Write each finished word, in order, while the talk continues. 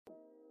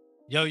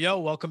Yo,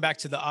 welcome back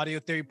to the Audio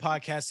Theory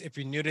Podcast. If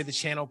you're new to the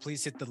channel,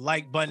 please hit the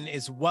like button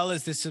as well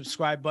as the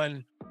subscribe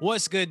button.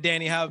 What's good,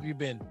 Danny? How have you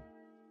been?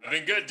 I've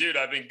been good, dude.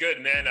 I've been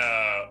good, man.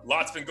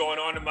 Lots been going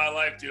on in my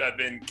life, dude. I've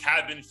been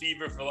cabin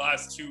fever for the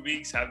last 2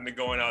 weeks. Haven't been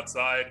going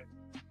outside.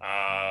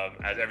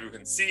 As everyone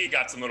can see,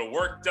 got some little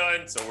work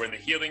done. So we're in the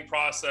healing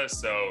process.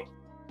 So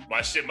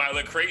my shit might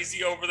look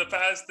crazy over the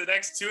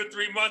next 2 or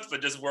 3 months,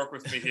 but just work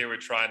with me here. We're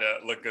trying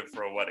to look good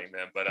for a wedding,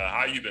 man. But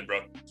how you been,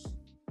 bro?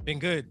 Been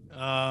good.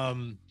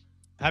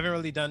 Haven't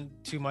really done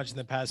too much in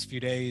the past few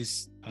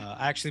days.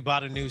 I actually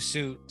bought a new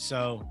suit,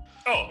 so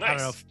Oh, nice. I don't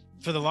know.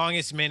 For the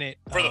longest minute,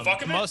 For the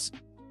fucking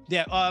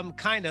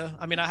kind of.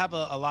 I mean, I have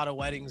a lot of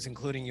weddings,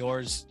 including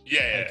yours,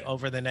 Yeah.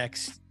 over the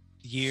next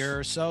year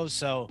or so.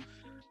 So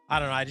I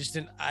don't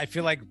know. I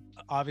feel like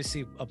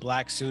obviously a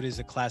black suit is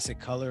a classic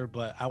color,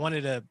 but I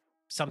wanted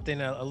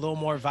something a little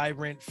more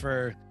vibrant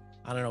for,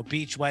 I don't know,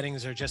 beach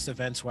weddings or just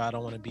events where I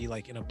don't want to be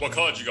like in a What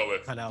color did you go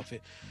with? kind of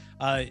outfit.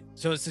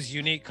 So it's this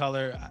unique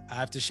color. I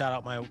have to shout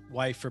out my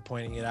wife for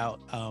pointing it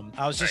out.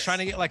 I was just Nice. trying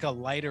to get like a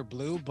lighter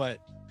blue, but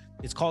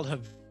it's called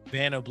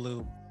Havana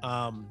blue.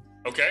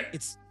 Okay.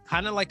 It's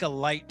kind of like a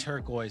light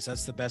turquoise.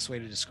 That's the best way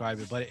to describe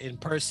it. But in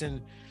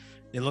person,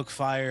 they look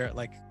fire.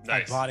 Like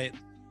Nice. I bought it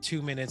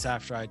 2 minutes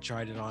after I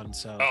tried it on.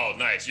 So Oh,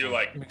 nice. You're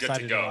like I'm good to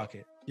excited to go. rock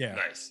it. Yeah.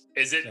 Nice.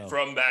 Is it So-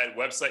 from that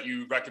website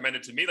you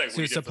recommended to me? Like what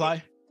you Suit did for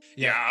Supply.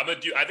 Yeah,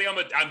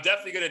 I'm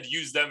definitely gonna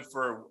use them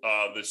for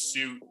the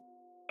suit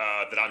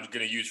that I'm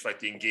gonna use for like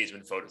the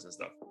engagement photos and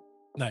stuff.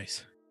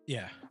 Nice.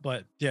 Yeah.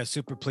 But yeah,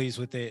 super pleased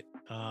with it.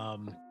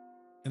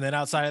 And then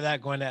outside of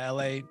that, going to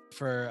LA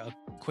for a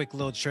quick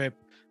little trip.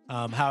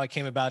 How it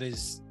came about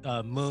is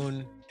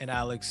Moon and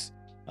Alex,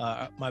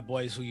 my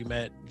boys who you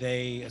met,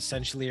 they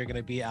essentially are going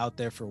to be out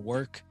there for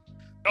work.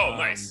 Oh,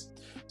 nice.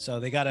 So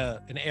they got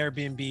an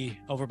Airbnb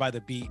over by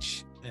the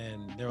beach,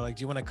 and they were like,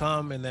 "Do you want to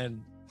come?" And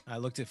then I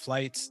looked at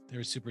flights; they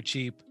were super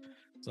cheap.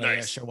 So yeah,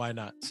 Nice. sure, why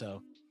not?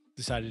 So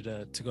decided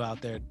to go out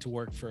there to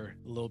work for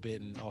a little bit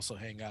and also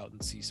hang out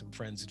and see some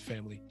friends and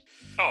family.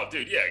 Oh,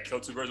 dude, yeah, kill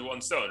two birds with one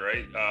stone,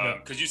 right? Yeah.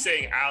 Because you're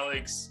saying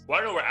Alex. Well,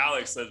 I don't know where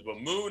Alex lives,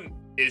 but Moon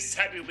is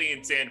technically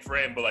in San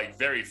Fran, but like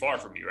very far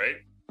from you, right?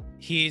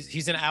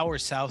 He's an hour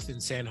south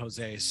in San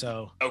Jose,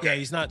 so Okay. yeah,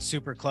 he's not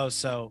super close.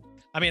 So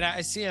I mean,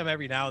 I see him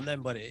every now and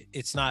then, but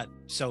it's not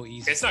so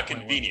easy. It's not to the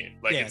point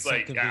convenient. Like Yeah, it's it's not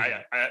like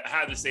convenient. I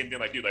have the same thing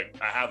like you. Like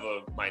I have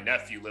my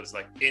nephew lives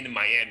like in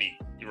Miami,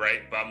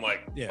 right? But I'm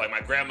like, Yeah. like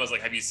my grandma's like,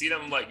 have you seen him?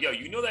 I'm like, yo,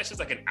 you know that's just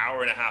like an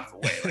hour and a half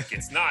away. Like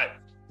it's not.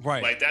 where,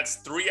 right? Like that's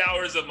 3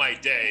 hours of my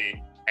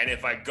day. And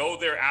if I go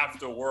there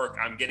after work,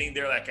 I'm getting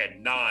there like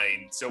at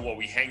 9. So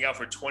we hang out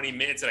for 20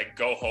 minutes and I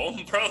go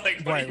home, bro?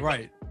 Like, what are you-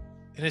 right.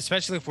 And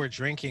especially if we're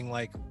drinking,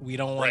 like we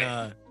don't want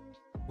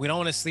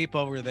to sleep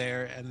over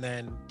there, and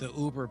then the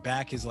Uber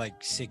back is like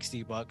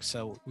 $60.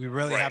 So we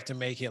really Right. have to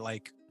make it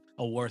like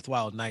a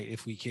worthwhile night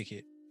if we kick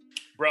it.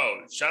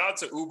 Bro, shout out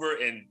to Uber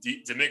in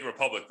Dominican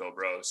Republic though,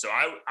 bro. So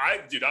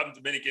dude, I'm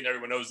Dominican.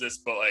 Everyone knows this,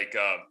 but like,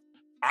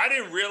 I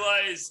didn't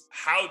realize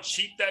how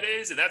cheap that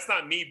is. And that's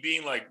not me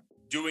being like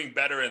doing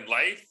better in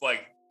life.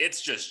 Like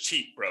it's just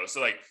cheap, bro. So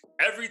like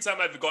every time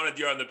I've gone to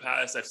DR in the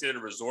past, I've stayed at a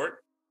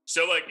resort.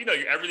 So like,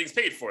 everything's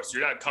paid for. So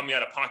you're not coming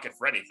out of pocket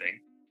for anything.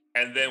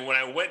 And then when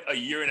I went a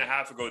year and a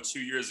half ago, 2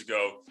 years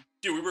ago,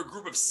 dude, we were a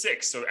group of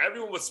 6. So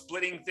everyone was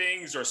splitting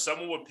things or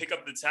someone would pick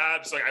up the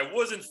tabs. Like I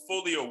wasn't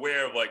fully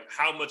aware of like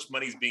how much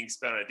money's being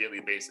spent on a daily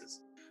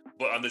basis.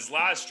 But on this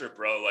last trip,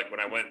 bro, like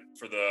when I went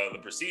for the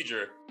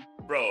procedure,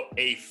 bro,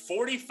 a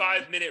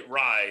 45-minute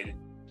ride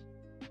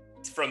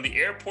from the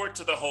airport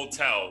to the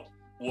hotel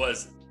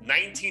was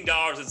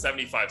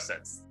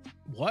 $19.75.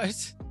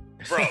 What?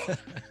 Bro.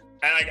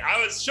 And like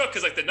I was shook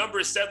because like the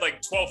number said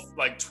like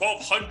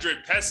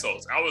 1,200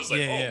 pesos. I was like,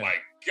 Yeah. my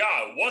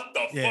God, what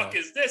the fuck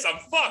is this? I'm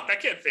fucked. I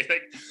can't pay.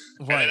 Like,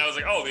 And then I was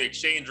like, oh, the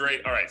exchange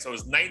rate. All right, so it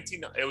was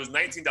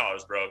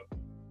 $19, bro.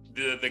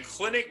 The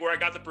clinic where I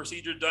got the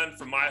procedure done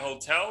from my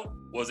hotel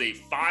was a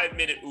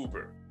 5-minute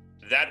Uber.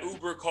 That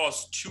Uber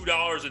cost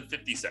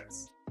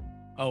 $2.50.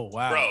 Oh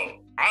wow, Bro,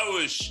 I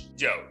was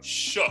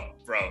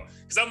shook, bro.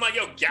 Because I'm like,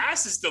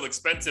 gas is still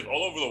expensive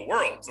all over the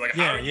world. So like,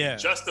 how are you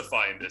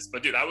justifying this?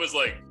 But dude, I was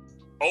like,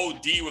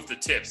 OD with the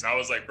tips. I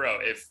was like, bro,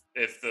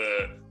 if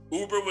the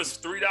Uber was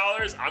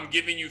 $3, I'm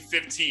giving you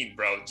 15,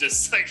 bro.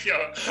 Just like,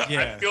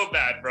 I feel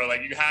bad, bro.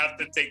 Like you have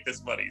to take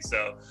this money.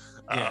 So,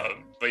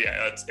 but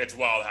yeah, it's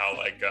wild how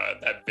like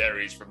that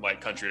varies from like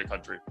country to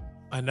country.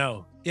 I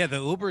know. Yeah, the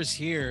Ubers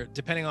here,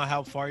 depending on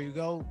how far you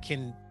go,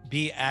 can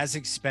be as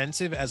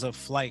expensive as a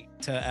flight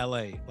to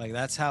LA. Like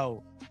that's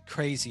how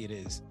crazy it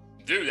is.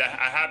 Dude, that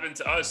happened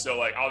to us. So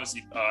like,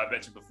 obviously, I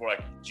mentioned before,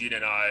 like Gina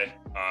and I,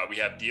 we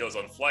have deals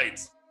on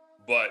flights,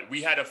 but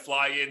we had to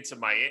fly into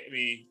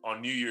Miami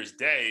on New Year's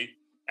Day.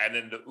 And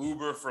then the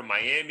Uber from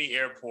Miami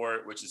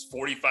airport, which is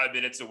 45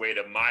 minutes away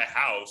to my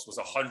house, was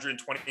 $125.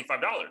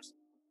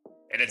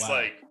 And it's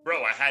like,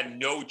 bro, I had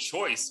no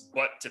choice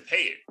but to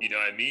pay it. You know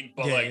what I mean?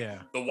 But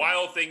the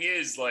wild thing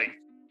is like,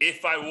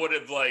 if I would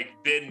have like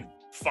been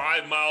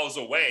 5 miles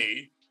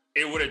away,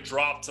 it would have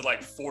dropped to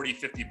like 40,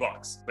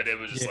 $50. But it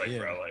was just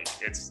bro, like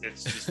it's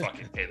just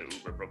fucking pay the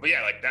Uber, bro. But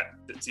yeah, like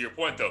that, to your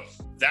point though,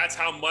 that's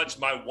how much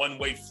my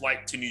one-way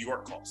flight to New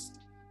York cost,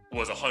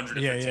 was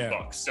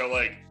 $150. So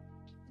like,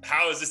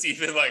 how is this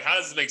even like, how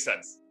does this make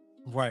sense?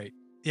 Right.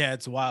 Yeah,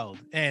 it's wild.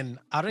 And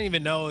I don't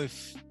even know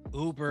if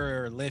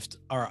Uber or Lyft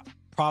are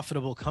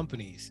profitable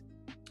companies.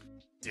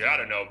 Dude, I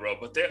don't know, bro.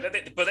 But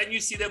but then you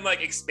see them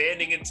like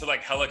expanding into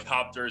like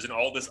helicopters and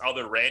all this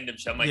other random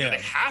shit. I'm like,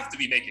 they have to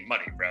be making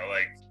money, bro.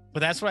 Like,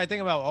 but that's what I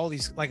think about all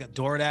these. Like,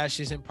 DoorDash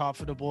isn't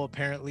profitable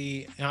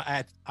apparently.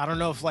 I don't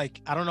know if I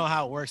don't know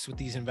how it works with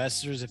these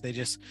investors, if they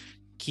just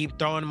keep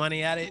throwing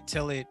money at it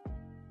till it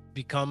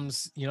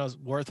becomes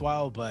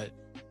worthwhile. But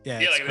yeah,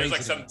 like there's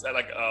like some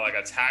like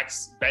a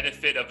tax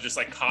benefit of just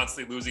like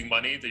constantly losing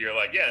money that you're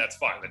like, yeah, that's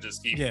fine. Then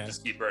just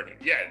keep burning.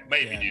 Yeah,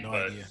 maybe, dude. No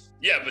but idea.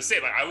 Yeah, but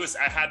same. Like,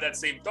 I had that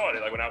same thought.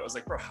 Like when I was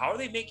like, bro, how are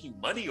they making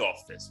money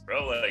off this,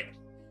 bro? Like,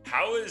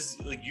 how is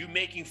like you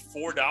making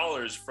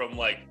 $4 from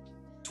like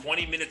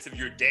 20 minutes of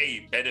your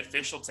day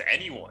beneficial to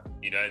anyone?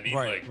 You know what I mean?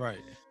 Right, right.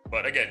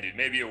 But again, dude,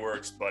 maybe it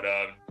works. But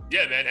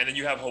yeah, man. And then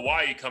you have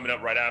Hawaii coming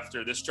up right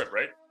after this trip,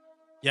 right?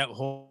 Yeah,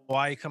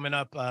 Hawaii coming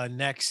up a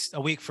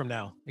week from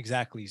now.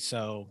 Exactly.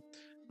 So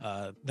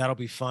that'll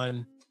be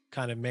fun.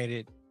 Kind of made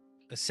it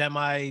a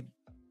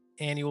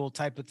semi-annual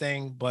type of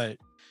thing. But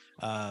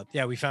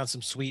yeah, we found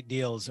some sweet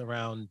deals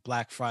around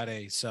Black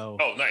Friday. So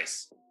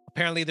nice.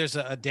 Apparently there's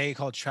a day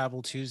called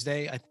Travel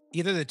Tuesday,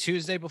 either the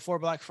Tuesday before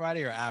Black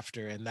Friday or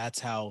after. And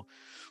that's how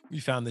we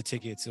found the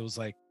tickets. It was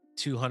like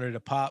 $200 a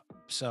pop.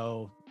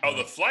 So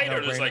the flight or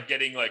just like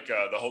getting like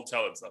the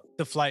hotel and stuff?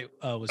 The flight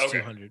was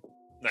 $200.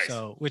 Nice.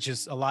 So, which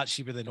is a lot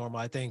cheaper than normal.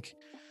 I think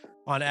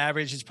on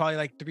average it's probably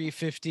like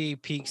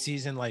 $350, peak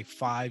season like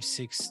 $500,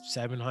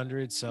 $600,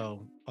 $700.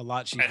 So a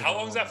lot cheaper. And how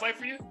long is that flight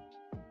for you?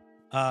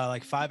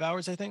 Like 5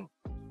 hours, I think.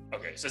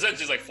 Okay, so it's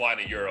just like flying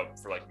to Europe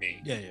for like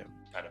me. Yeah.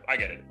 Kind of. I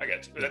get it.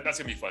 That's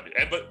gonna be fun.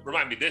 But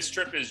remind me, this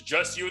trip is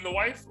just you and the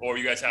wife, or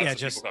you guys have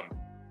some people coming?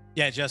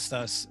 Yeah, just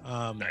us.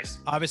 Nice.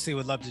 Obviously,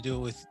 would love to do it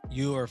with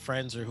you or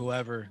friends or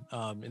whoever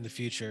in the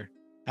future.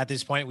 At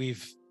this point,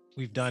 we've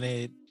done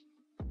it,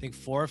 I think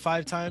 4 or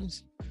 5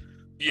 times.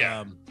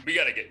 Yeah, we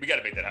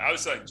gotta make that. I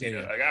was telling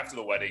Gina, like after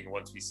the wedding,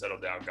 once we settle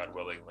down, God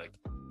willing, like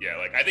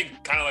I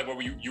think kind of like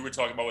what you were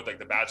talking about with like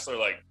the Bachelor,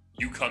 like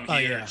you come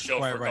here and chill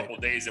for a couple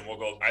of days, and we'll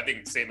go. I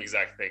think same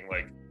exact thing.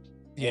 Like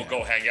we'll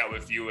go hang out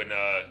with you in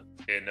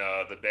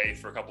the Bay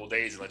for a couple of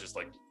days, and let's just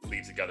like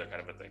leave together,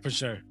 kind of a thing. For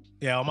sure.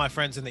 Yeah, all my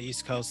friends in the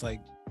East Coast,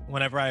 like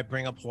whenever I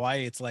bring up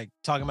Hawaii, it's like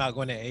talking about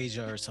going to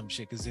Asia or some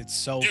shit because it's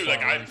so. Dude,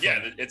 like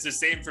it's the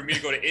same for me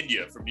to go to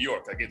India from New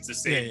York. Like it's the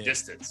same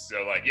distance.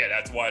 So like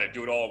that's why to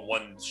do it all in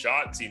one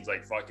shot seems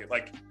like fucking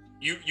like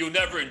you'll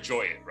never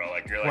enjoy it, bro.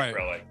 Like you're like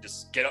bro, like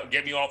just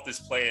get me off this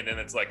plane, and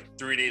it's like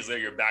 3 days later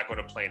you're back on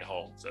a plane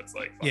home. So it's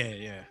like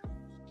yeah.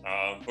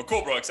 But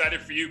cool, bro. Excited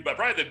for you. But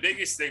probably the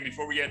biggest thing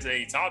before we get into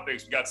any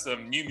topics, we got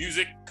some new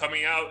music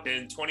coming out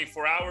in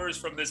 24 hours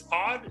from this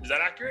pod. Is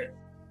that accurate?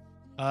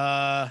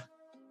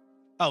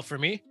 For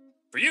me?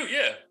 For you,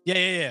 yeah.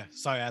 Yeah.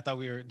 Sorry, I thought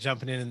we were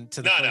jumping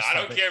into the No, I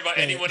don't care about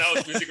anyone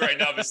else's music right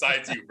now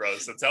besides you, bro.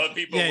 So tell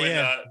people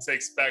to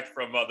expect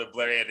from the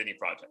Blair Anthony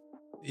project.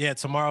 Yeah,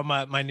 tomorrow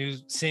my new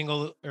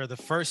single, or the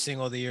first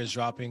single of the year, is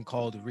dropping,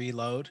 called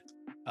Reload.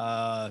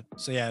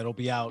 So yeah, it'll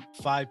be out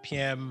 5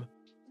 p.m.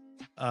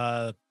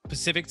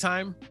 Pacific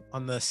time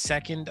on the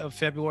 2nd of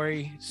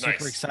February.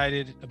 Super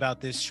excited about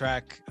this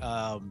track.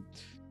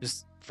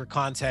 Just for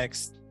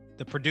context,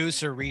 the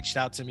producer reached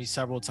out to me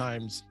several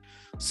times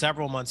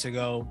several months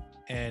ago,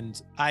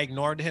 and I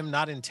ignored him,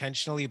 not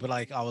intentionally, but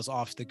like I was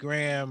off the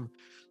gram.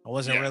 I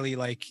wasn't really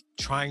like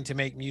trying to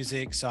make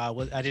music, so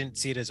I didn't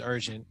see it as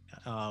urgent.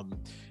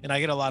 And I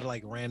get a lot of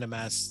like random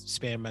ass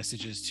spam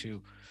messages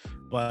too,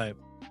 but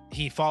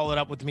he followed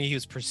up with me. He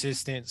was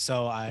persistent,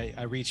 so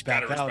I reached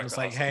back out and was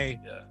like, hey,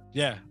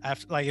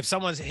 after, like, if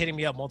someone's hitting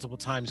me up multiple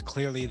times,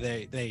 clearly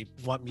they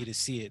want me to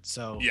see it.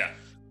 So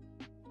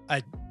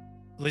I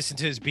listened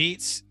to his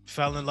beats,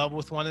 fell in love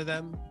with one of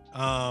them,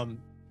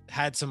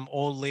 had some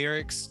old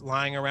lyrics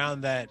lying around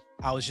that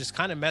I was just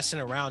kind of messing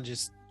around,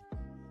 just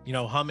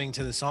humming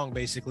to the song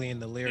basically,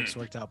 and the lyrics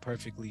worked out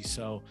perfectly.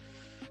 So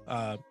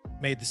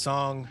made the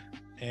song,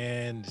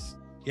 and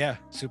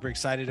super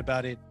excited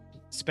about it.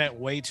 Spent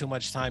way too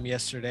much time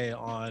yesterday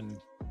on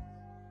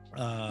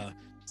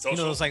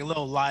those like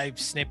little live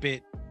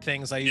snippet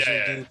things I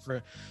usually do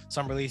for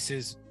some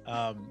releases,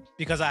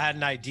 because I had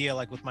an idea,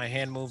 like with my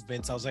hand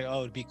movements. I was like,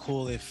 oh, it'd be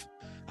cool if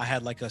I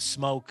had like a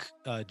smoke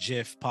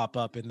GIF pop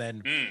up, and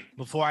then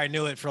before I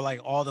knew it, for like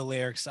all the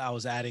lyrics I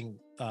was adding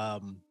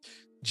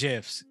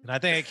GIFs, and I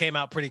think it came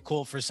out pretty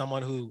cool for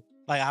someone who,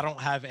 like, I don't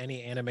have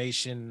any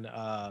animation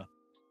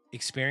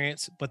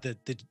experience, but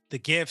the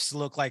GIFs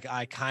look like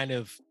I kind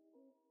of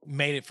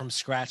made it from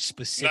scratch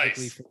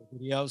specifically for the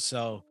video.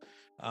 So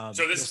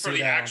so this is for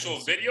the actual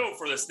video,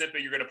 for the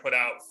snippet you're going to put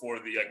out for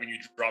the, like, when you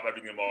drop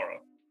everything tomorrow?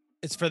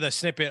 It's for the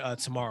snippet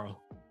tomorrow.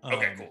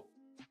 Okay, cool.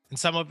 And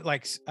some of,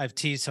 like, I've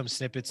teased some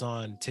snippets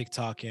on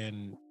TikTok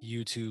and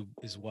YouTube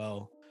as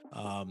well.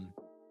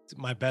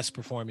 my best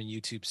performing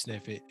YouTube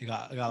snippet. I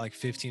got like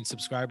 15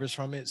 subscribers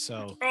from it.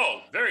 So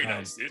Oh, very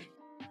nice, dude.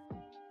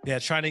 yeah,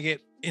 trying to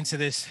get into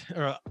this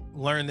or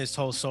learn this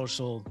whole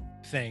social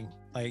thing.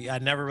 Like I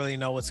never really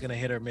know what's gonna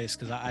hit or miss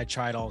because I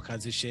tried all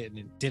kinds of shit and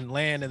it didn't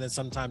land. And then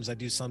sometimes I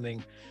do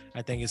something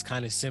I think is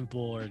kind of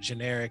simple or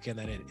generic and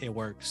then it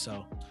works.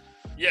 So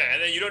yeah,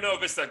 and then you don't know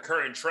if it's the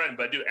current trend,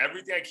 but dude,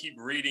 everything I keep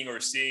reading or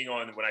seeing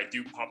on when I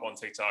do pop on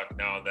TikTok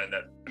now and then,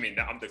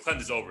 the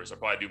cleanse is over, so I'll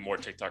probably do more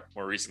TikTok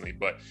more recently.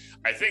 But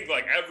I think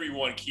like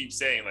everyone keeps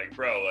saying, like,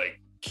 bro, like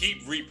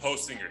keep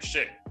reposting your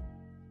shit.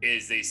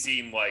 They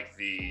seem like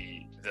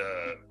the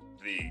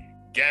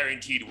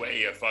guaranteed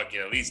way of fucking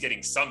at least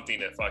getting something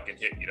to fucking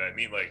hit. You know what I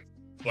mean?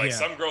 Like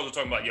some girls are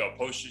talking about,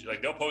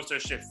 they'll post their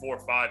shit 4,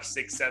 5,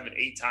 6, 7,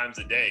 8 times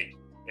a day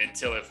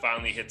until it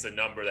finally hits a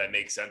number that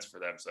makes sense for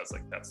them. So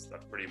that's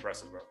pretty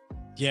impressive, bro.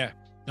 Yeah,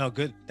 no,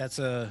 good. That's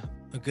a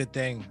good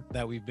thing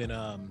that we've been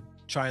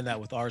trying that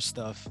with our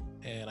stuff,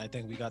 and I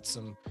think we got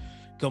some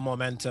good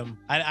momentum.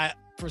 I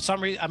for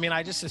some reason,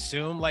 I just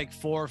assume like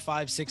 4,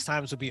 5, 6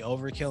 times would be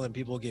overkill and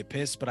people get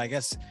pissed, but I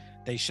guess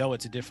they show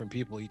it to different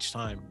people each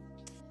time.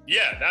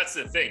 Yeah, that's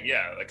the thing.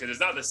 Yeah, like, cause it's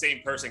not the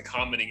same person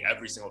commenting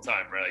every single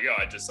time, right? Like, yo,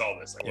 I just saw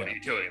this. Like, what are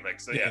you doing? Like,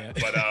 so yeah.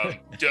 But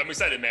dude, I'm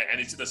excited, man.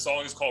 And the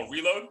song is called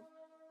Reload.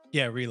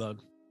 Yeah,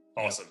 Reload.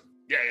 Awesome.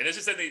 Yeah, and this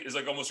is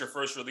like almost your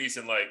first release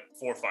in like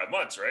 4 or 5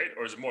 months, right?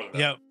 Or is it more than that?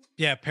 Yep.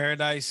 Yeah,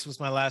 Paradise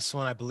was my last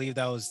one. I believe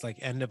that was like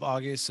end of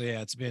August. So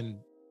yeah, it's been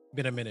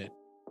a minute.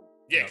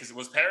 Yeah, because it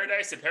was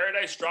Paradise. Did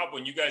Paradise drop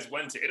when you guys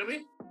went to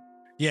Italy?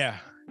 Yeah.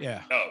 Oh,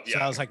 yeah. So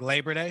that was like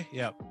Labor Day.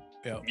 Yep.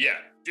 Yeah,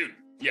 dude.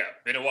 Yeah,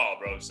 been a while,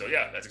 bro. So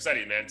yeah, that's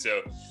exciting, man.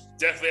 So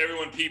definitely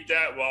everyone peep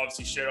that. We'll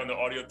obviously share it on the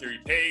Audio Theory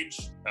page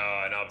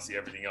and obviously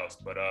everything else.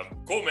 But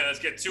cool, man. Let's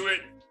get to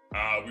it.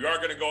 We are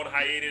going to go on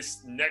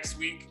hiatus next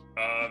week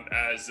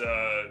as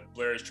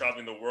Blair is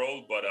traveling the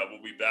world, but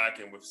we'll be back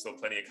and with still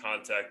plenty of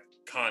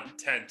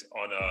content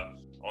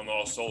on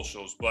all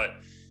socials. But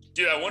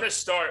dude, I want to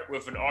start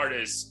with an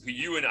artist who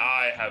you and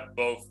I have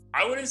both,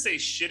 I wouldn't say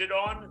shitted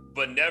on,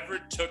 but never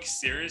took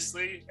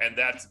seriously, and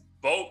that's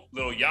both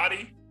Lil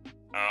Yachty.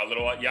 Lil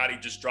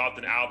Yachty just dropped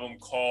an album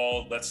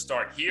called Let's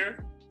Start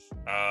Here.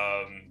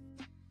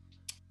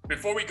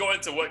 Before we go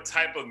into what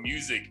type of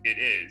music it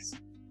is,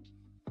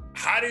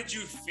 how did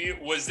you feel?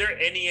 Was there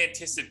any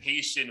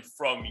anticipation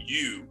from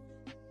you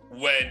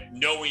when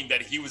knowing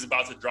that he was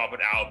about to drop an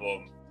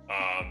album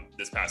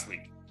this past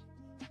week?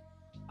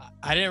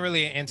 I didn't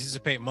really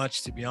anticipate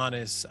much, to be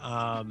honest.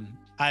 I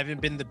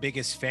haven't been the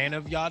biggest fan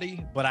of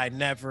Yachty, but I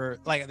never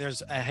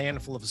there's a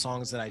handful of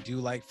songs that I do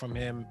like from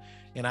him,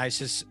 and I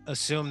just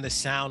assumed the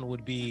sound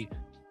would be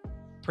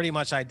pretty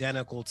much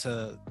identical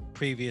to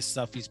previous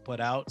stuff he's put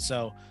out.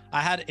 So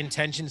I had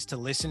intentions to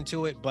listen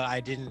to it, but I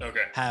didn't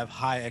have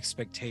high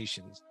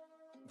expectations.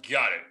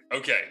 Got it.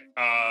 Okay.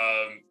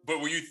 But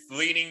were you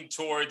leaning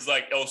towards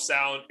like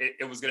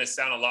it was gonna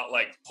sound a lot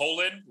like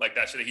Poland, like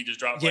that shit that he just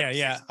dropped?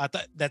 Yeah. I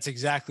thought that's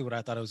exactly what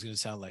I thought it was gonna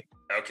sound like.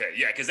 Okay,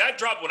 yeah, because that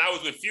dropped when I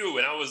was with you,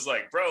 and I was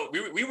like, bro,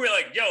 we were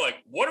like, yo,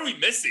 like, what are we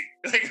missing?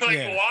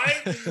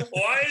 Why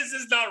is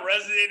this not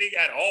resonating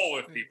at all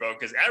with me, bro?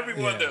 Because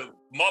everyone, the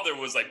mother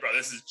was like, bro,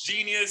 this is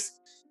genius.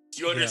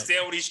 Do you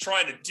understand what he's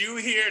trying to do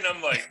here? And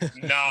I'm like,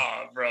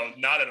 nah, bro,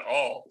 not at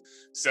all.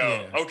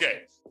 So,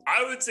 okay.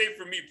 I would say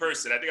for me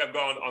personally, I think I've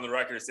gone on the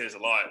record to say this a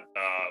lot,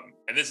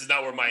 and this is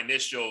not where my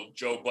initial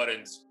Joe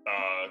Budden's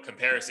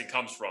comparison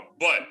comes from,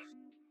 but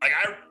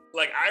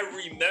I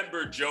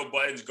remember Joe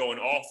Budden's going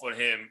off on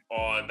him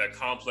on the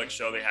Complex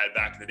show they had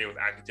back in the day with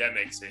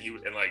Academics, and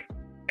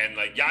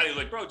Yachty was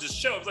like, bro, just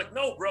show. I was like,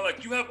 no, bro,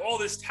 like you have all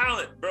this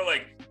talent, bro,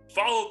 like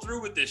follow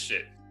through with this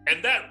shit.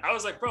 And that I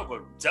was like, bro,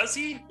 but does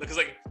he? Because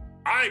like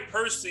I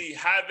personally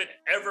haven't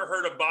ever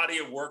heard a body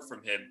of work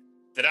from him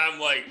that I'm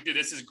like, dude,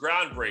 this is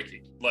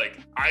groundbreaking. Like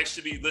I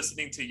should be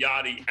listening to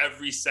Yachty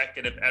every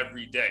second of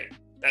every day.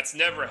 That's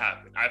never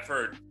happened. I've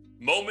heard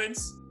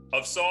moments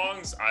of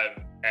songs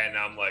and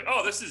I'm like,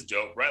 oh, this is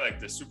dope, right? Like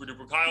the Super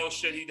Duper Kyle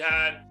shit he'd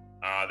had.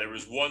 There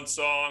was one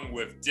song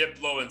with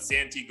Diplo and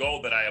Santi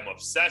Gold that I am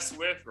obsessed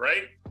with,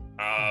 right?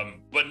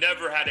 But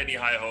never had any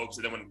high hopes.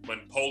 And then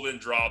when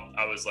Poland dropped,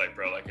 I was like,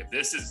 bro, like if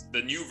this is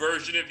the new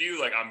version of you,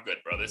 like I'm good,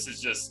 bro. This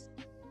is just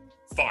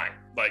fine.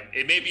 Like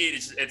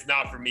it's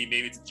not for me.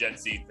 Maybe it's a Gen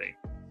Z thing.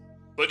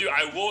 But dude,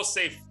 I will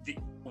say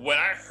when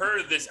I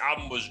heard this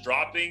album was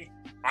dropping,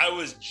 I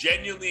was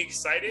genuinely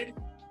excited.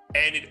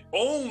 And it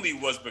only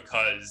was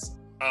because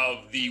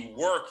of the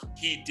work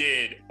he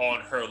did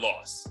on Her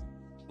Loss.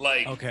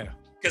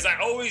 Because I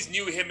always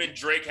knew him and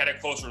Drake had a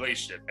close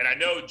relationship. And I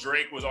know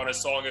Drake was on a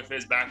song of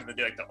his back in the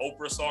day, like the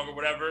Oprah song or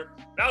whatever.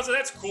 And I was like,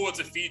 that's cool. It's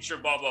a feature,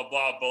 blah, blah,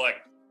 blah. But like,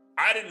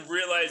 I didn't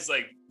realize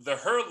like the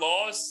Her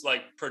Loss,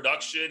 like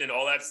production and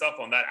all that stuff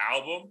on that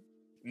album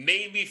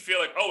made me feel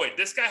like, oh wait,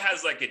 this guy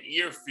has like an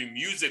ear for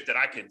music that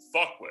I can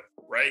fuck with,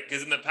 right?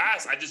 Because in the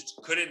past, I just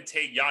couldn't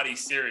take Yachty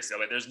seriously.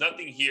 Like there's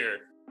nothing here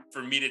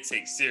for me to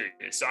take serious.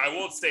 So I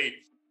will say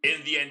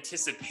in the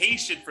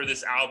anticipation for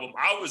this album,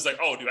 I was like,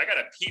 oh dude, I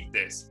gotta peep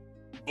this.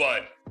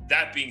 But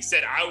that being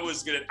said, I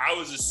was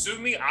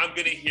assuming I'm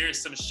gonna hear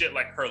some shit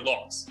like Her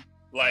Loss,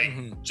 like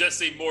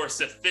just a more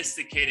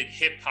sophisticated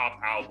hip hop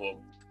album,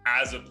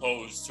 as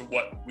opposed to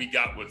what we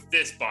got with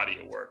this body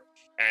of work.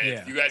 And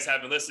if you guys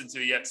haven't listened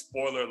to it yet,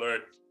 spoiler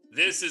alert,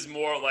 this is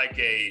more like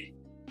a,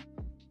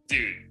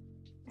 dude,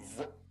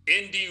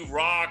 indie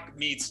rock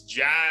meets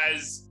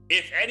jazz.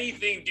 If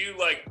anything, dude,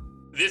 like,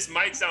 this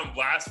might sound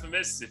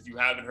blasphemous if you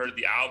haven't heard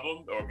the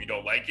album or if you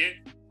don't like it,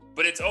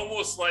 but it's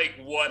almost like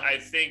what I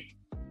think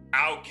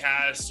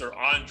Outkast or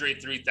Andre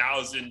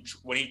 3000,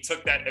 when he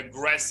took that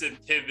aggressive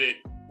pivot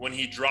when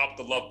he dropped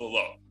The Love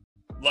Below.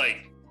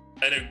 Like,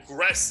 an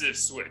aggressive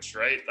switch,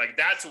 right? Like,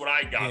 that's what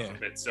I got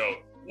from it. So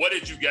what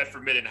did you get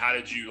from it, and how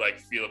did you like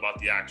feel about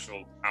the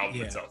actual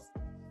album itself?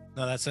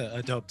 No, that's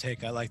a dope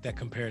take. I like that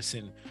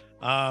comparison.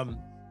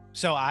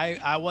 So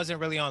I wasn't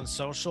really on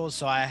social,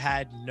 so I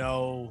had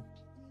no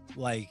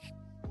like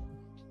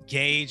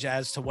gauge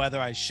as to whether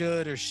I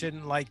should or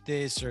shouldn't like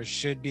this or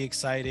should be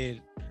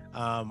excited.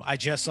 I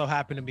just so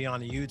happened to be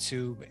on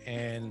YouTube,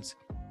 and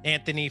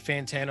Anthony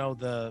Fantano,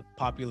 the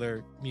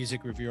popular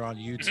music reviewer on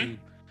YouTube,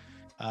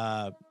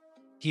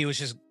 he was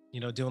just,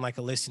 doing like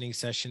a listening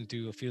session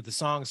through a few of the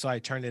songs. So I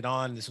turned it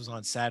on. This was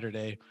on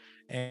Saturday,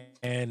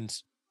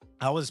 and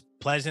I was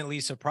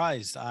pleasantly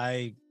surprised.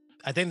 I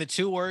think the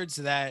two words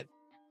that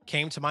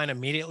came to mind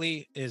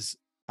immediately is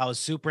I was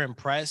super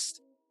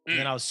impressed, and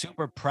then I was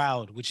super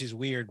proud, which is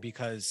weird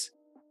because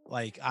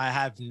like I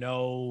have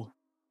no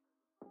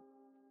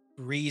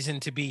reason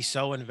to be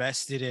so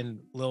invested in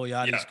Lil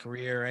Yachty's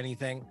career or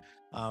anything.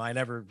 I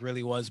never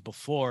really was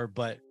before,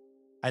 but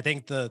I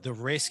think the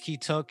risk he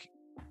took,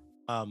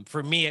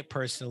 for me, it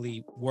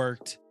personally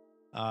worked.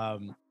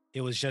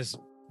 It was just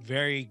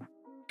very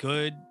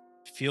good,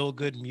 feel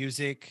good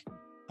music,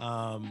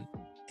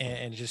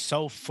 and just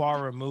so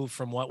far removed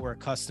from what we're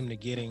accustomed to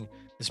getting,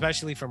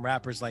 especially from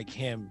rappers like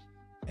him.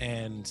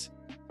 And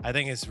I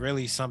think it's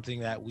really something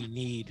that we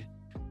need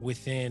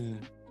within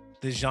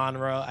the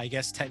genre. I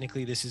guess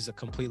technically this is a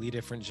completely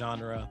different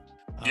genre.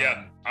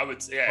 I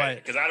would say,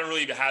 because I don't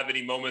really have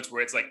any moments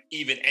where it's like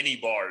even any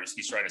bars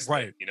he's trying to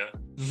spit,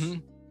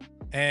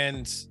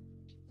 And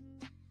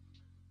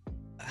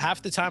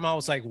half the time I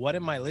was like, what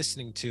am I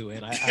listening to?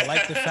 And I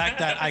like the fact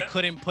that I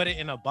couldn't put it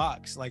in a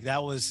box. Like,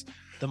 that was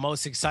the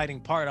most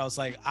exciting part. I was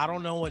like, I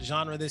don't know what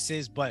genre this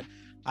is, but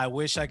I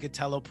wish I could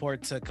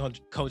teleport to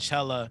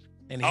Coachella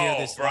and hear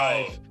this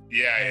live.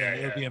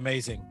 It would be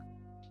amazing.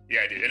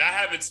 Yeah, dude. And I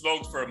haven't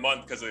smoked for a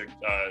month because of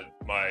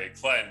my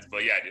cleanse.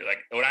 But yeah, dude, like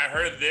when I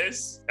heard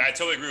this, I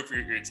totally agree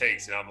with your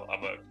takes, and I'm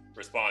gonna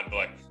respond. But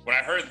like when I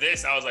heard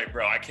this, I was like,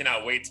 bro, I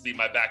cannot wait to be in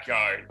my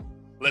backyard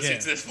listening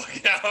to this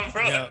fucking album,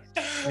 bro.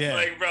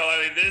 Like, bro,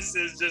 I mean, this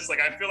is just like,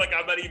 I feel like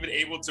I'm not even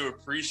able to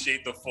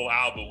appreciate the full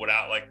album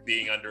without like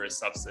being under a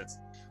substance.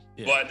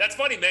 But that's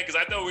funny, man, because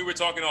I thought we were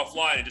talking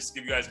offline, and just to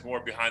give you guys more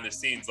behind the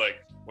scenes,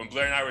 like when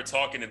Blair and I were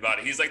talking about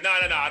it, he's like, no,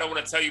 I don't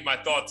want to tell you my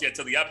thoughts yet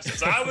till the episode.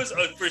 So I was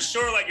for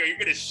sure like, yo, you're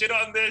gonna shit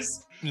on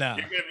this? No.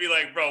 You're gonna be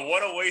like, bro,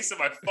 what a waste of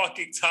my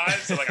fucking time.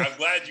 So like, I'm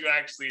glad you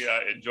actually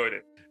enjoyed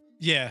it.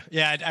 Yeah,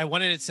 I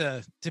wanted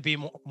it to be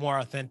more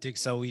authentic,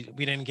 so we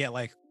didn't get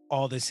like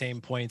all the same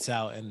points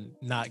out and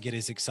not get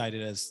as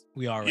excited as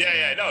we are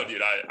right now. No,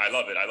 dude, I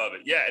love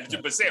it. Yeah,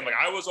 but Sam, like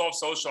I was off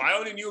social. I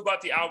only knew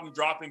about the album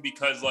dropping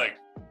because like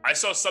I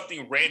saw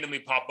something randomly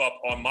pop up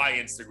on my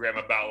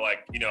Instagram about like,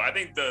 I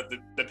think the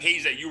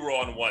page that you were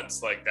on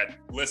once, like that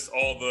lists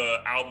all the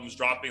albums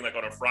dropping like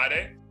on a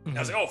Friday. And I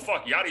was like, oh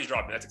fuck, Yachty's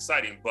dropping. That's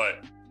exciting.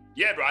 But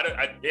yeah, bro,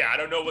 I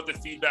don't know what the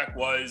feedback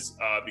was.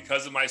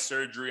 Because of my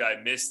surgery,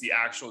 I missed the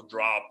actual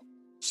drop.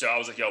 So I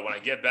was like, yo, when I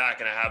get back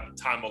and I have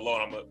time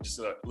alone, I'm gonna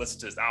just listen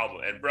to this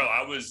album. And bro,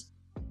 I was,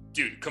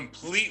 dude,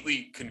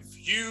 completely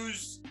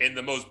confused in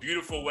the most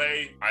beautiful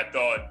way. I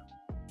thought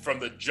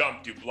from the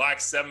jump, dude, Black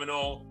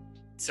Seminole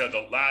to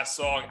the last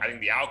song, I think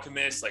The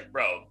Alchemist, like,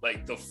 bro,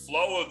 like the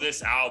flow of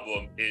this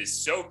album is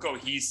so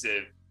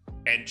cohesive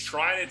and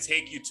trying to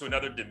take you to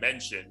another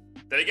dimension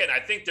that, again, I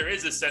think there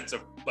is a sense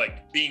of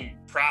like being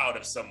proud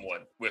of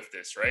someone with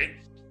this, right?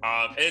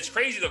 And it's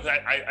crazy though, because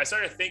I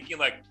started thinking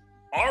like,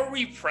 are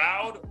we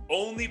proud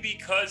only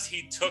because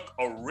he took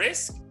a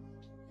risk?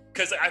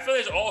 Because I feel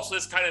there's also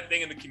this kind of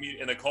thing in the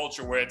community, in the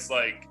culture, where it's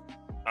like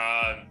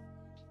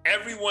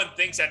everyone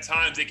thinks at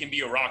times they can be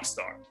a rock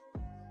star,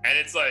 and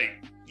it's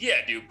like,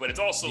 yeah, dude, but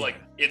it's also like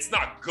it's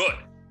not good.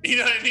 You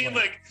know what I mean?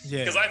 Like,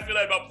 because I feel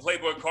that about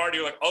Playboi Carti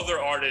or like other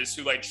artists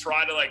who like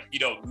try to like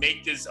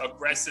make this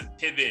aggressive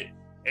pivot,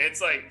 and it's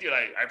like, dude,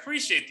 I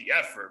appreciate the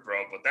effort,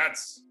 bro, but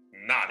that's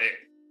not it.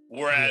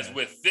 Whereas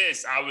with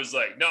this, I was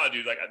like, no,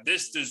 dude, like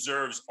this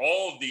deserves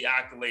all of the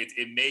accolades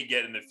it may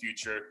get in the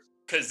future,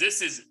 because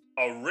this is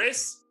a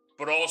risk,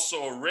 but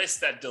also a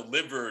risk that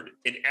delivered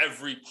in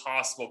every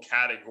possible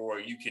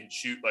category you can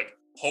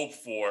hope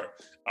for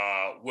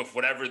with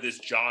whatever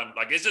this genre.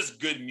 Like, it's just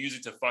good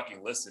music to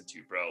fucking listen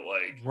to, bro.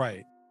 Like,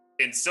 right.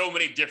 In so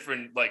many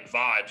different like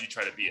vibes you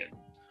try to be in.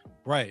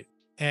 Right.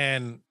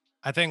 And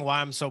I think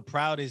why I'm so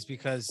proud is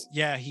because,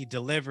 he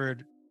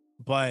delivered,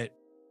 but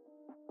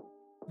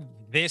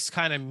this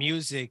kind of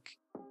music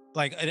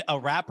like a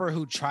rapper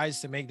who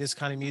tries to make this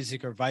kind of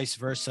music or vice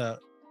versa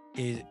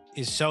is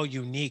so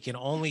unique, and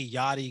only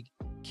Yachty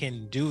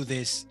can do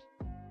this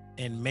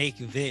and make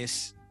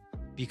this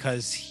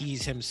because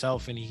he's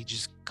himself and he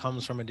just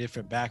comes from a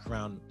different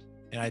background.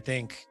 And I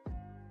think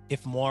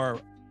if more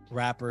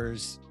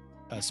rappers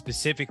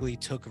specifically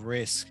took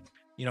risk,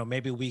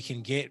 maybe we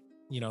can get,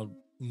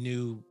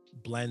 new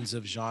blends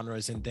of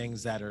genres and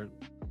things that are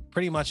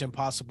pretty much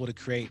impossible to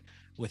create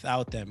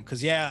without them.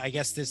 Because yeah, I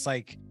guess this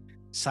like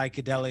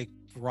psychedelic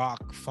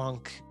rock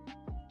funk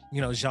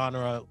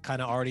genre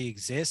kind of already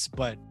exists,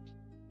 but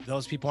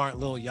those people aren't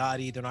Lil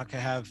Yachty. They're not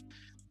gonna have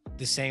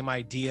the same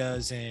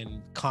ideas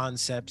and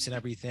concepts and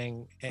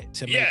everything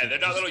to make they're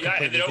not Lil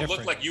Yachty, and they don't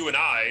look like you and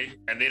I,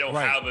 and they don't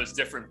Right. have a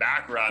different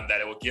background that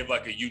it will give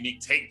like a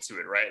unique take to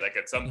it, right? Like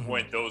at some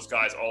point those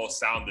guys all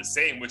sound the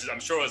same, which is I'm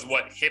sure is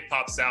what hip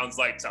hop sounds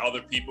like to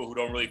other people who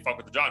don't really fuck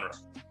with the genre.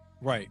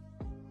 Right.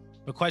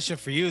 The question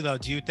for you though,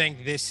 do you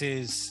think this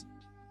is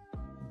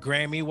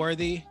Grammy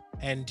worthy?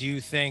 And do you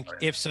think,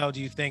 if so,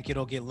 do you think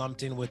it'll get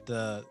lumped in with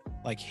the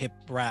like hip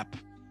rap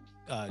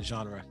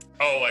genre?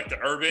 Oh, like the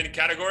urban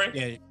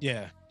category?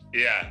 Yeah.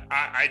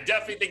 I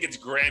definitely think it's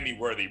Grammy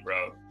worthy,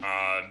 bro.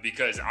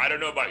 Because I don't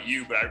know about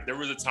you, but there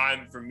was a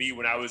time for me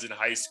when I was in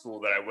high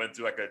school that I went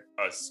through like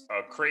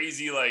a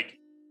crazy, like,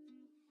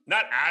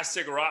 not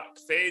acid rock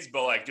phase,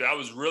 but like, dude, I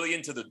was really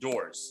into the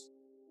Doors.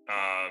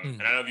 And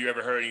I don't know if you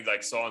ever heard any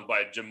like songs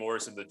by Jim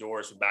Morrison, the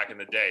Doors from back in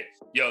the day.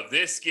 Yo,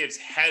 this gives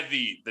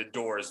heavy the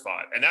Doors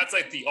vibe. And that's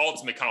like the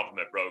ultimate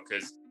compliment, bro.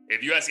 Because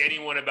if you ask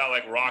anyone about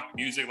like rock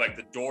music, like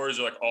the Doors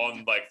are like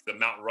on like the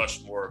Mount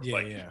Rushmore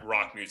of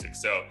rock music.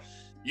 So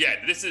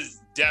yeah, this is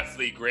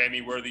definitely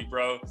Grammy worthy,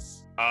 bro.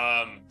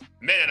 Man,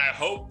 and I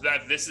hope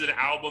that this is an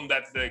album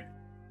that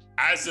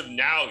as of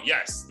now,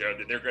 yes,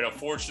 they're gonna,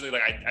 fortunately,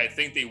 like I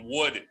think they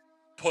would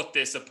put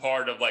this a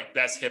part of like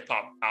best hip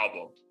hop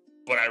album.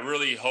 But I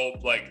really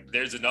hope like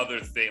there's another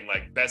thing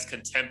like best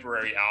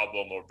contemporary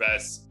album or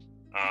best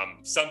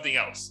something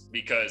else,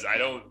 because I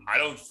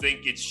don't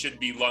think it should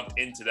be lumped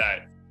into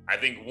that. I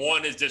think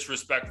one is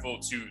disrespectful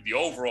to the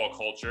overall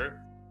culture,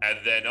 and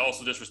then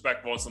also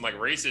disrespectful on some like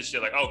racist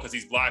shit, like, oh, because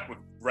he's black with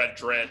red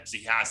dreads,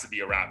 he has to be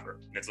a rapper.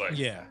 And it's like,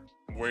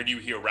 where do you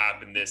hear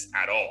rap in this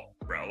at all,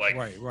 bro? Like,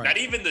 not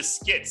even the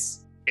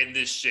skits in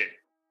this shit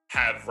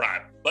have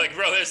rap. Like,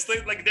 bro, there's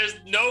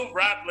no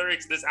rap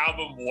lyrics in this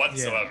album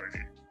whatsoever,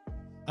 dude.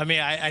 I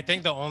mean, I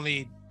think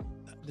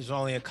there's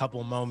only a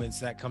couple moments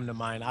that come to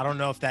mind. I don't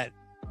know if that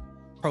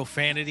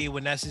profanity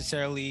would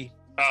necessarily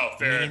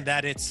mean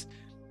that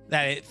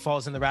it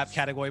falls in the rap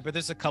category, but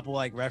there's a couple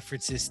like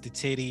references to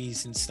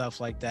titties and stuff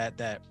like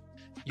that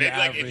maybe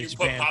like if you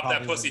put Pop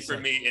That Pussy for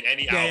Me in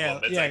any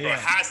album, it's like, bro, it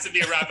has to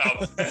be a rap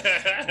album.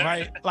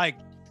 Right? Like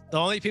the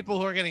only people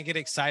who are gonna get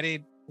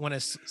excited when a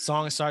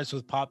song starts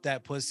with Pop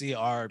That Pussy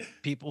are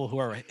people who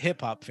are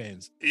hip hop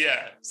fans.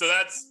 Yeah, so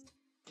that's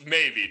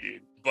maybe,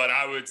 dude. But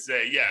I would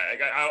say,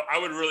 I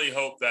would really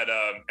hope that,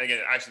 again,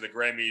 actually the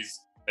Grammys,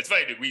 it's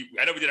funny, dude,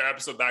 I know we did our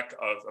episode back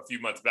a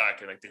few months back,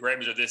 and like the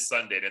Grammys are this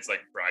Sunday, and it's like,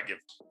 bro, I give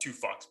two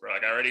fucks, bro.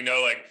 Like I already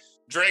know like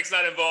Drake's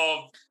not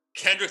involved,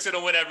 Kendrick's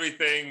gonna win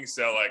everything,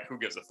 so like who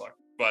gives a fuck?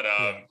 But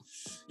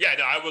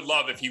I would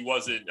love if he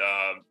wasn't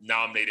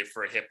nominated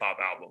for a hip hop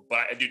album.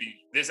 But dude,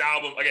 this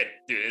album, again,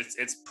 dude,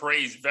 it's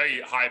praise, very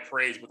high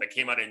praise, but that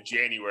came out in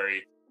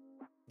January.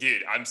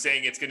 Dude, I'm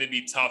saying it's gonna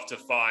be tough to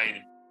find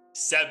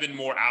 7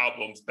 more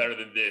albums better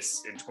than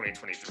this in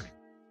 2023.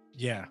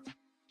 Yeah.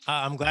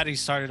 I'm glad he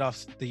started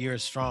off the year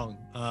strong.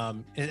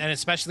 And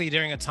especially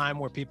during a time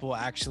where people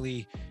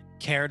actually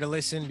care to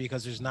listen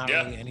because there's not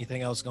really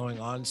anything else going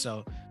on.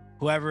 So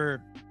whoever's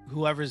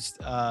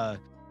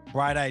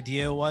bright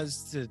idea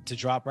was to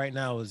drop right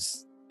now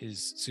is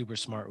super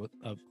smart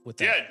with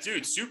that. Yeah,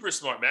 dude, super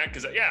smart, man.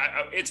 Cause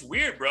it's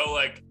weird, bro.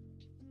 Like,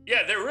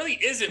 yeah, there really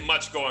isn't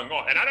much going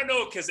on. And I don't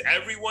know, because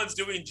everyone's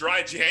doing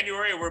dry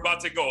January and we're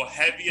about to go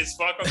heavy as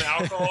fuck on the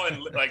alcohol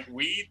and like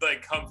weed,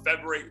 like come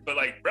February. But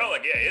like, bro,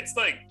 like, yeah, it's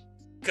like,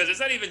 because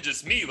it's not even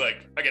just me.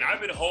 Like, again, I've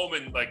been home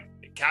in like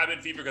cabin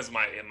fever because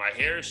my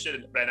hair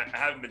shit, and I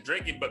haven't been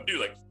drinking. But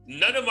dude, like,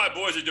 none of my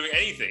boys are doing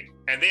anything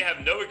and they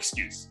have no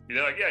excuse.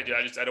 They're like, yeah, dude,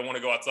 I don't want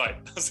to go outside.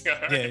 I was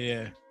like, all right.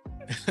 Yeah.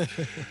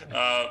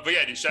 But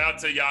yeah, dude, shout out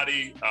to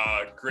Yachty.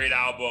 Great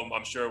album.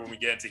 I'm sure when we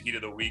get into Heat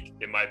of the Week,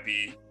 it might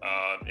be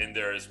in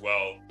there as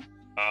well.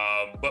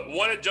 But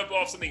want to jump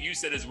off something you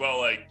said as well.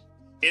 Like,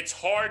 it's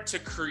hard to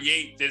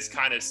create this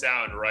kind of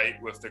sound,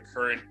 right, with the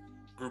current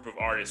group of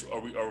artists,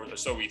 or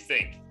so we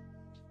think.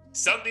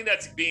 Something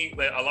that's being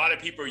like, a lot of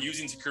people are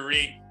using to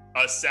create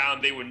a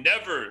sound they would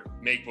never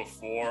make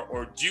before,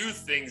 or do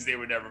things they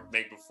would never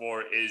make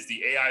before, is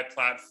the AI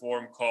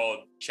platform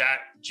called Chat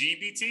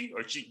GPT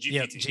or GPT.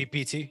 Yep,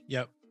 GPT.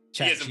 Yep.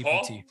 Chat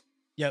GPT.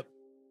 Yep.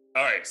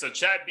 All right. So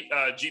Chat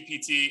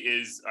GPT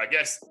is, I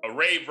guess, a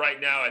rave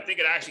right now. I think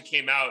it actually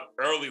came out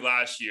early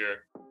last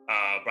year,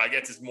 but I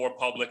guess it's more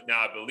public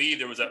now. I believe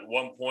there was at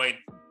one point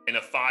in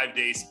a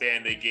 5-day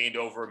span, they gained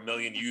over 1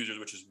 million users,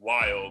 which is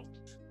wild.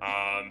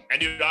 And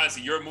dude,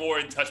 honestly, you're more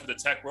in touch with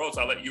the tech world,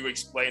 so I'll let you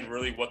explain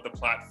really what the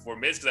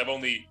platform is, because I've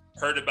only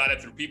heard about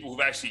it through people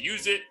who've actually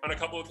used it on a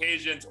couple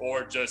occasions,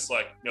 or just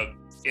like,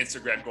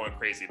 Instagram going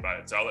crazy about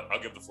it. So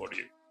I'll give the floor to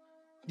you.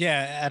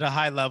 Yeah, at a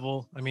high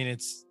level, I mean,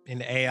 it's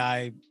an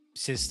AI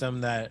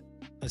system that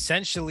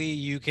essentially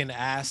you can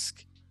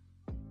ask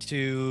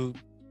to,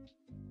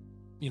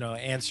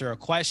 answer a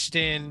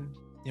question,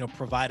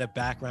 provide a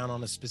background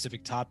on a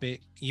specific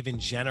topic, even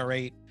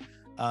generate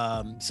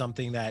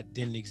something that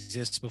didn't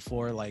exist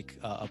before, like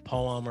a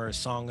poem or a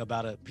song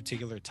about a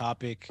particular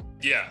topic.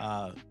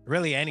 Yeah.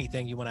 Really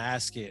anything you want to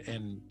ask it.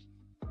 And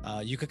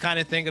you could kind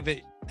of think of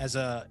it as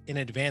an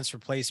advanced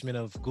replacement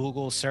of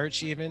Google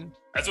search even.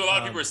 That's what a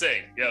lot of people are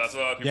saying. Yeah, that's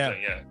what a lot of people are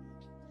saying. Yeah.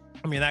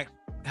 I mean, that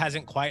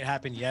hasn't quite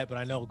happened yet, but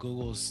I know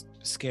Google's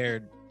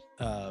scared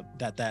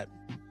that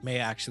may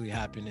actually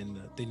happen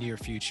in the near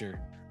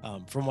future,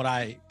 from what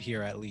I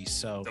hear at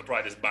least. So they'll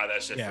probably just buy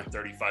that shit for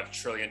 $35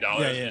 trillion.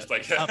 Yeah. Just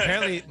like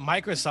apparently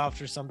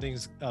Microsoft or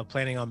something's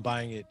planning on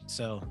buying it.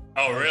 So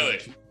oh,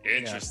 really?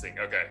 Interesting.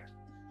 Yeah. Okay.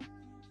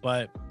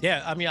 But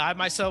yeah, I mean, I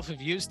myself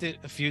have used it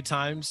a few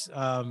times.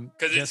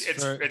 Because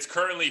it's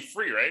currently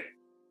free, right?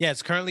 Yeah,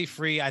 it's currently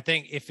free. I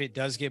think if it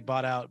does get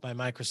bought out by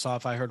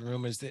Microsoft, I heard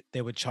rumors that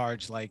they would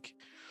charge like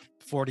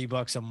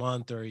 $40 a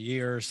month or a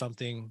year or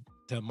something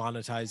to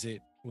monetize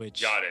it,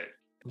 which got it.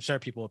 I'm sure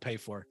people will pay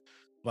for.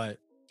 But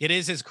it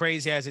is as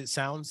crazy as it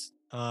sounds.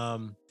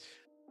 Out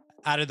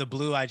of the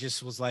blue, I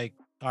just was like,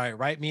 all right,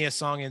 write me a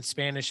song in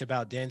Spanish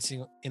about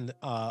dancing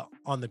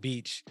on the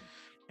beach.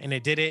 And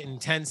it did it in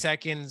 10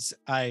 seconds.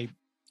 I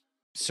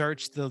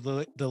searched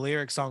the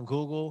lyrics on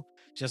Google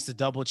just to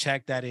double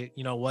check that it,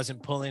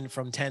 wasn't pulling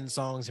from 10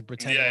 songs and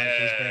pretending like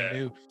it was brand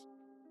new.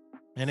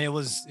 And it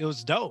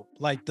was dope.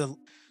 Like the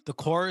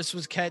chorus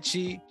was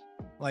catchy.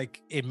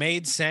 Like it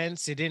made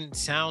sense. It didn't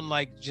sound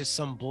like just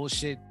some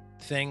bullshit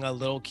thing a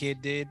little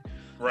kid did.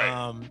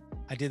 Right.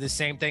 I did the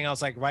same thing. I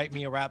was like, write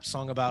me a rap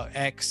song about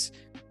X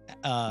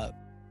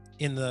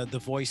in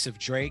the voice of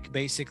Drake,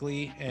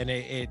 basically. And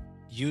it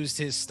used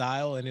his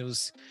style, and it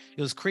was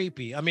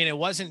creepy. I mean, it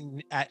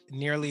wasn't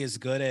nearly as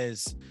good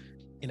as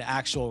an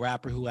actual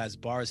rapper who has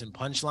bars and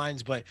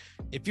punchlines, but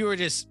if you were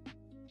just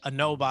a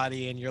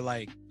nobody and you're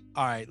like,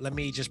 all right, let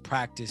me just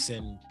practice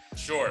and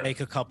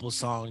make a couple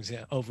songs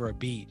over a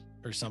beat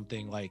or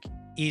something, like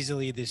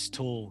easily this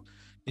tool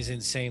is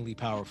insanely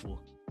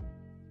powerful.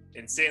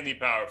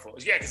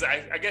 Yeah, because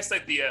I guess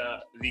like the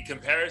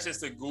comparisons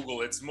to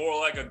Google, it's more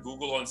like a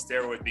Google on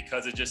steroid,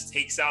 because it just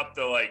takes out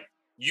the like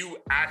you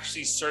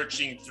actually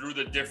searching through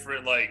the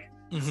different like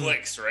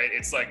clicks, right?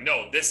 It's like,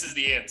 no, this is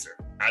the answer,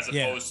 as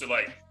opposed to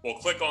like, well,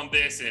 click on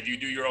this, and if you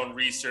do your own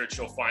research,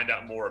 you'll find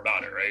out more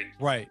about it, right?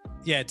 Right.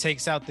 Yeah, it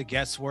takes out the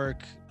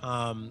guesswork.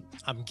 I'm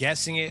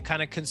guessing it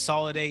kind of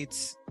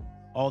consolidates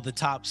all the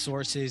top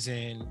sources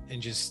and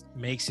just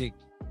makes it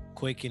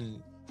quick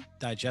and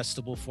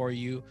digestible for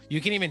you. You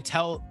can even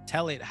tell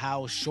it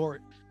how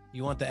short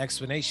you want the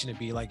explanation to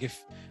be. Like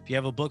if you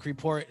have a book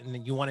report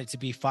and you want it to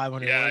be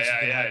 500 words, you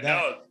can have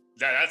that. No.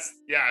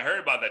 I heard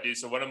about that, dude.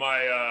 So one of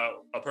my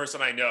a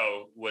person I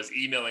know was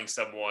emailing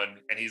someone,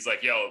 and he's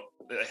like, yo,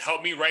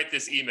 help me write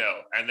this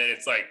email. And then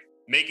it's like,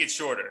 make it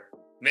shorter.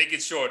 And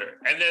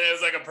then it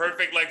was like a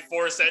perfect like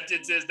 4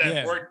 sentences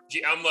that worked.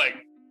 I'm like,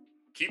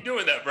 keep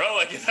doing that, bro.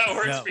 Like if that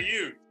works for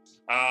you.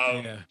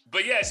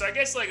 But yeah, so I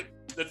guess like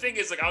the thing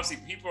is, like, obviously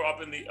people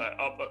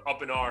are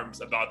up in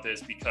arms about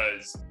this,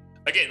 because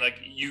again,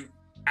 like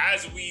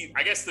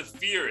I guess the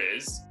fear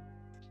is,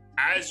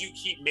 as you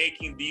keep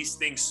making these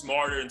things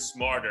smarter and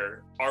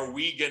smarter, are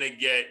we gonna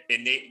get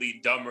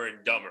innately dumber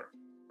and dumber,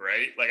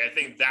 right? Like I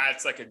think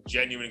that's like a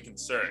genuine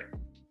concern.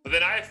 But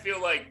then I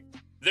feel like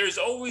there's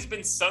always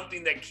been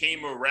something that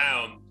came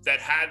around that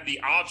had the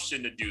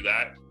option to do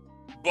that,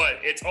 but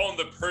it's on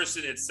the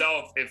person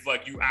itself if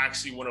like you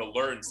actually want to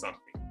learn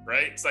something,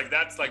 right? It's like,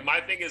 that's like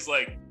my thing is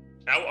like,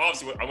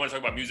 obviously I want to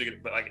talk about music,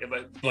 but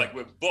like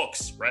with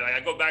books, right? Like I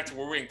go back to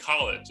where we're in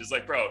college. It's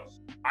like, bro,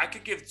 I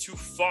could give 2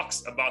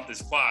 fucks about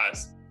this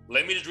class.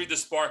 Let me just read the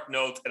Spark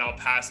Notes and I'll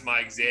pass my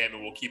exam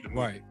and we'll keep it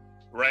moving,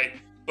 right?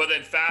 But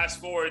then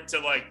fast forward to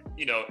like,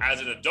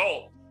 as an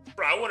adult,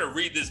 bro, I want to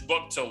read this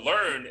book to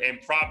learn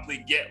and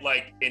probably get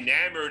like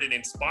enamored and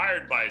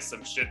inspired by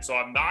some shit. So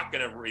I'm not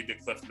going to read the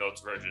Cliff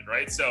Notes version,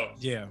 right? So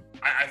yeah,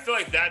 I feel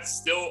like that's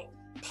still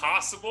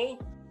possible.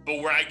 But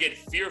where I get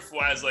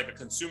fearful as like a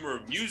consumer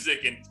of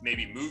music and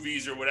maybe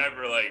movies or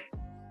whatever, like,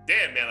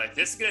 damn, man, like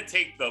this is going to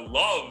take the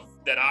love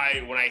that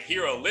when I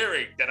hear a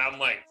lyric that I'm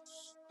like,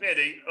 man,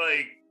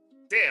 like,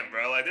 damn,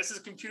 bro, like this is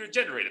computer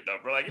generated though,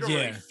 bro. Like you don't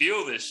really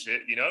feel this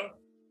shit,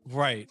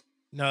 Right.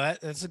 No,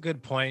 that's a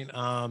good point.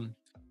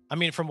 I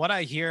mean, from what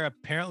I hear,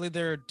 apparently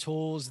there are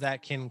tools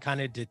that can kind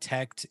of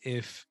detect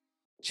if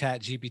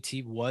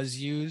ChatGPT was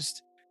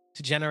used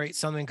to generate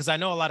something. Cause I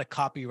know a lot of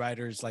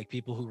copywriters, like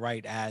people who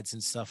write ads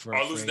and stuff,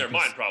 are losing their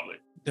mind probably.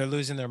 They're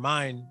losing their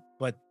mind,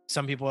 but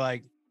some people are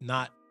like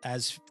not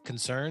as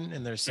concerned,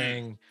 and they're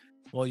saying,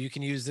 well, you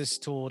can use this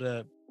tool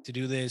to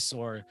do this,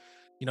 or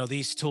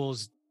these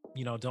tools,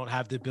 don't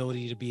have the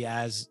ability to be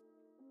as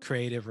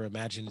creative or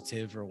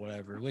imaginative or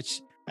whatever,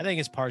 which I think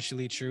is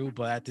partially true.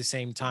 But at the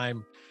same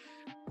time,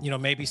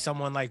 maybe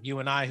someone like you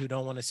and I who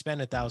don't want to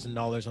spend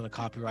 $1,000 on a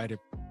copywriter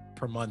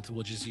per month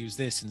will just use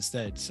this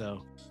instead.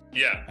 So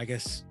yeah, I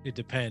guess it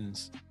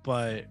depends.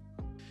 But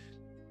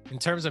in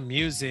terms of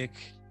music,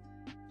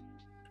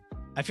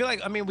 I feel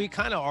like, we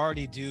kind of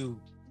already do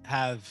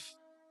have,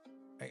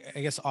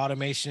 I guess,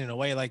 automation in a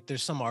way. Like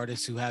there's some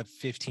artists who have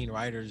 15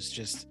 writers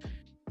just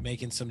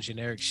making some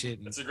generic shit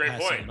and that's a great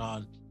passing point. it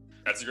on.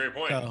 That's a great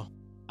point. So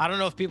I don't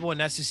know if people would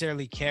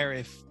necessarily care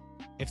if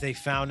they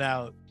found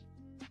out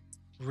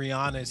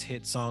Rihanna's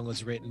hit song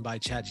was written by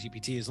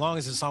ChatGPT, as long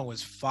as the song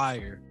was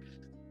fire.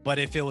 But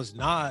if it was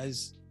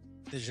Nas,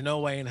 there's no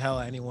way in hell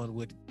anyone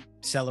would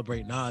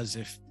celebrate Nas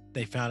if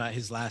they found out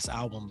his last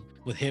album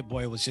with Hit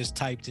Boy was just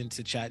typed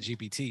into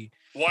ChatGPT.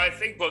 Well, I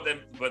think, but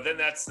then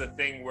that's the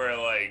thing where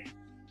like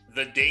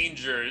the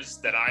dangers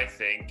that I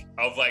think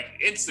of like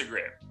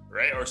Instagram,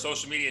 right, or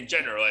social media in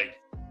general, like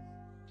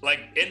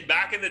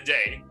back in the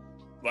day,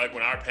 like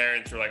when our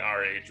parents were like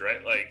our age,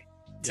 right, like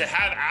to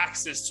have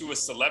access to a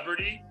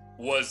celebrity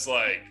was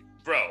like,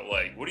 bro,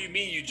 like what do you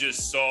mean you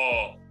just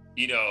saw,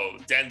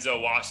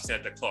 Denzel Washington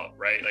at the club,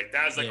 right? Like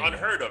that's like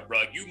unheard of, bro.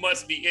 Like you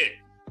must be it.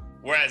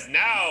 Whereas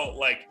now,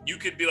 like you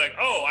could be like,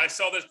 oh, I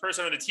saw this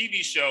person on a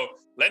TV show.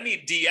 Let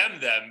me DM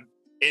them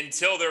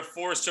until they're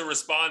forced to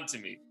respond to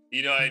me.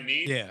 You know what I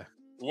mean? Yeah.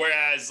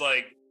 Whereas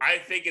like, I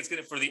think it's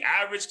for the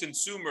average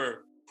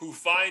consumer who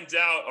finds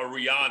out a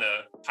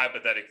Rihanna,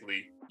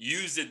 hypothetically,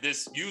 use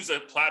a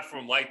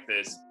platform like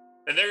this,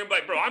 and they're gonna be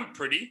like, bro, I'm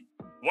pretty.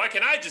 Why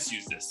can't I just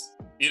use this?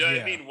 You know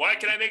what I mean? Why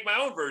can't I make my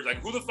own version?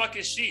 Like, who the fuck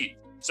is she?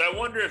 So I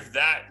wonder if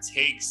that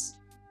takes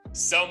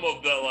some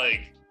of the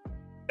like,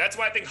 that's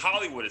why I think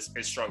Hollywood is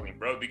struggling,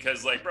 bro.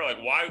 Because like, bro,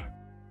 like why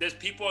there's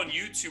people on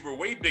YouTube are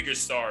way bigger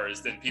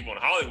stars than people in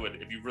Hollywood,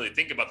 if you really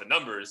think about the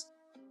numbers.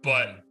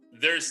 But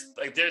there's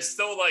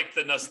still like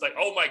like,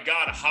 oh my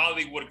God,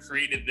 Hollywood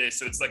created this.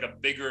 So it's like a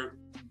bigger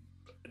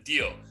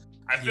deal.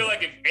 I feel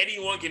like if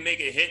anyone can make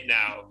a hit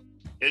now,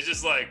 it's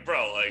just like,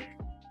 bro, like,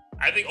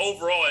 I think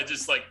overall it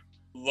just like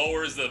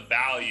lowers the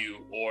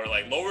value or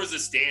like lowers the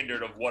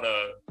standard of what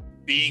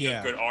being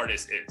a good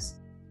artist is.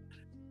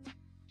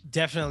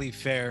 Definitely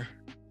fair.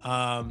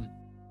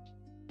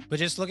 But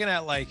just looking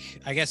at like,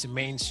 I guess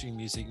mainstream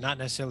music, not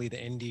necessarily the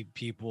indie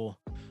people,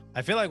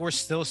 I feel like we're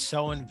still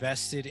so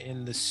invested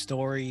in the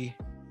story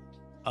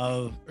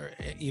of, or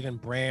even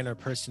brand or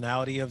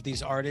personality of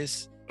these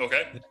artists.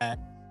 Okay. That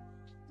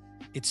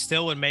it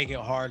still would make it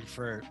hard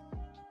for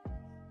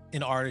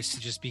an artist to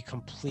just be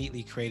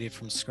completely created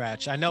from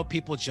scratch. I know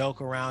people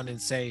joke around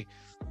and say,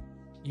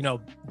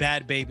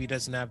 Bad Baby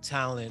doesn't have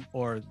talent,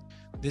 or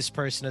this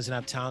person doesn't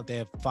have talent. They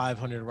have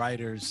 500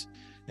 writers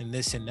and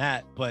this and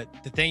that. But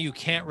the thing you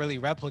can't really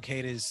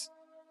replicate is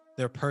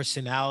their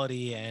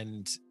personality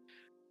and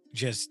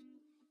just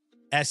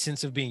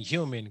essence of being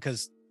human.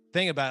 Because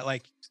think about it,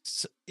 like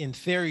in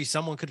theory,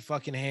 someone could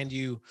fucking hand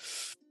you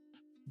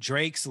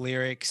Drake's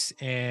lyrics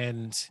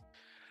and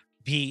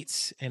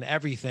beats and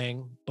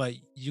everything, but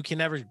you can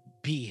never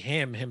be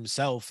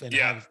himself and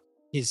have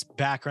his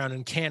background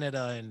in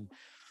Canada and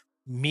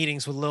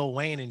meetings with Lil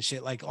Wayne and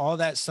shit. Like all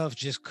that stuff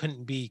just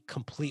couldn't be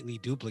completely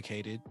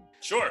duplicated.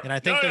 Sure. And I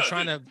think they're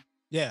trying to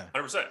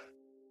 100%.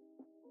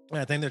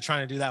 I think they're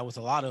trying to do that with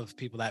a lot of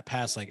people that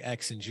pass, like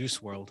X and Juice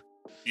WRLD.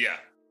 Yeah,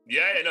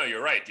 no,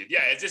 you're right, dude.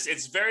 Yeah,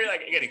 it's very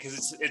like, again,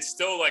 because it's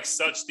still like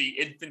such the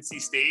infancy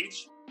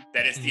stage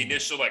that it's the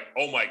initial like,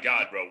 oh my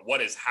God, bro,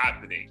 what is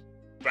happening?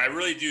 But I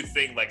really do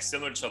think, like,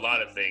 similar to a lot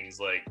of things,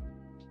 like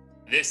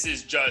this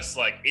is just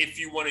like, if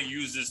you want to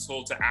use this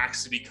tool to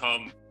actually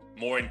become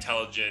more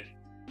intelligent,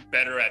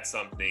 better at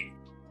something,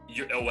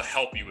 it will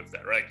help you with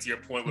that, right? To your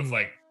point with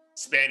like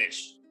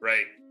Spanish,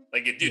 right?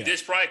 Like, dude,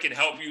 this probably can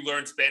help you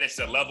learn Spanish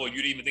at a level you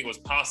didn't even think was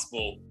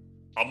possible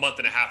a month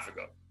and a half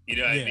ago. You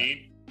know what I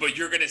mean? But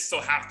you're going to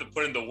still have to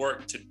put in the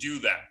work to do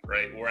that,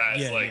 right?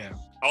 Whereas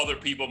other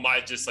people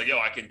might just like, yo,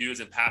 I can do this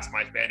and pass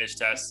my Spanish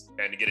test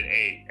and get an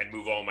A and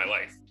move on with my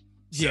life.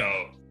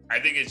 So I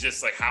think it's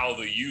just like how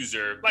the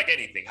user, like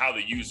anything, how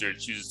the user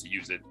chooses to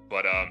use it.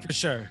 But for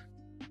sure.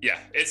 Yeah,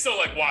 it's still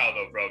like wild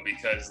though, bro,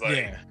 because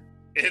like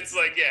it's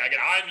like, again,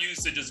 I'm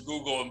used to just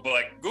Google, but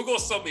like Google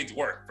still means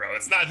work, bro.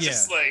 It's not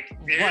just like,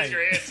 here's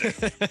your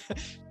answer.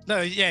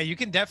 No, you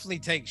can definitely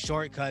take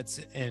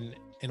shortcuts and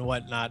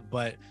whatnot,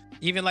 but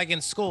even like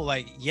in school,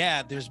 like,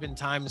 there's been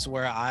times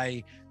where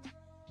I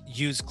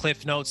use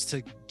Cliff Notes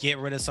to get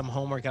rid of some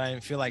homework I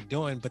didn't feel like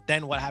doing. But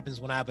then what happens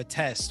when I have a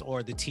test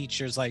or the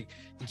teacher's like,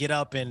 get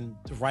up and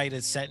write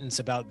a sentence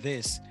about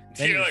this?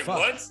 Then you're like,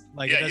 what?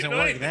 Like, it doesn't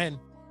work then.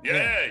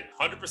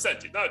 100%.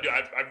 Dude. No, dude,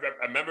 I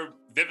remember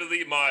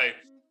vividly my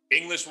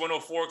English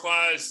 104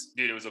 class,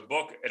 dude, it was a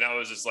book, and I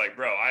was just like,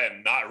 bro, I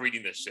am not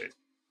reading this shit.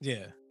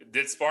 Yeah.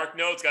 Did Spark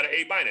Notes, got an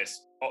A-.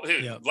 Oh,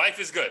 dude, life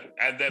is good.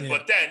 And then,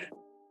 but then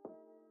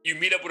you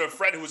meet up with a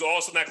friend who's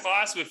also in that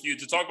class with you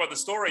to talk about the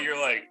story.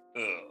 You're like,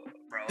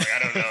 bro. Like, I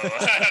don't know.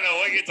 I don't know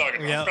what you're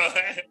talking about,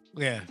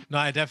 bro. Yeah. No,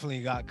 I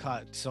definitely got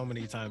caught so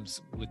many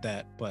times with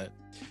that. But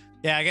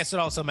yeah, I guess it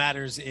also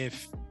matters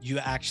if you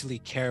actually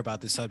care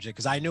about the subject.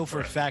 Because I know for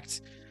a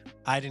fact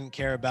I didn't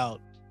care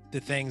about the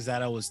things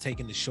that I was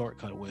taking the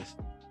shortcut with.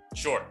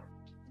 Sure.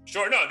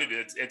 No, dude,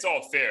 it's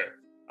all fair.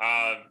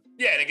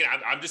 Yeah, and again,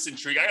 I'm just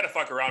intrigued. I got to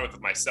fuck around with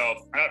it myself.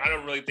 I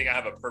don't really think I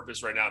have a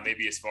purpose right now.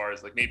 Maybe as far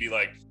as like,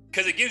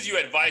 because it gives you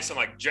advice on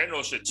like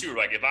general shit too.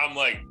 Like if I'm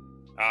like,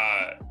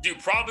 dude,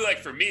 probably like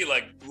for me,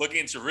 like looking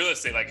into real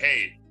estate, like,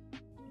 hey,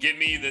 give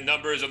me the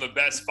numbers on the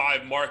best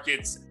 5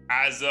 markets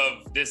as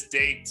of this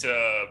date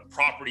to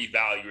property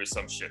value or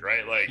some shit,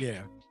 right? Like,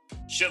 yeah,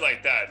 shit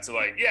like that. So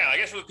like, yeah, I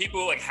guess for the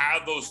people who like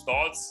have those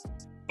thoughts,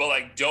 but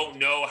like don't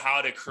know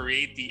how to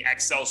create the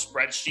Excel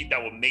spreadsheet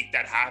that will make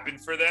that happen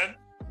for them,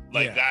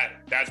 like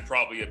that's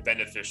probably a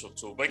beneficial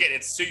tool. But again,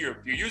 it's you're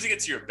using it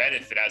to your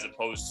benefit as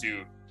opposed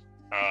to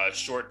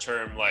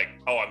short-term, like,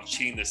 oh, I'm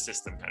cheating the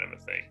system kind of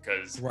a thing.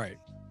 Because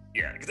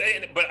yeah,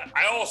 but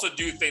I also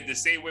do think the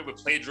same way with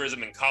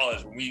plagiarism in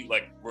college, when we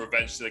like were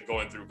eventually like,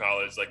 going through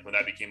college, like when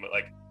that became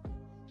like,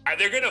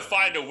 they're gonna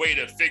find a way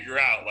to figure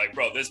out like,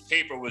 bro, this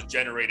paper was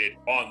generated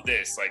on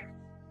this, like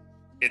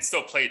it's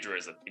still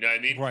plagiarism, you know what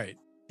I mean? Right.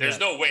 There's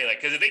no way,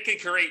 like, because if they can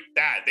create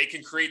that, they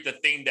can create the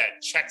thing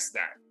that checks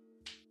that.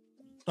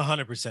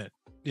 100%.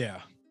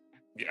 Yeah.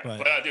 Yeah.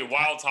 But dude,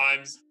 wild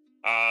times.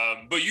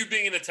 But you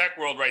being in the tech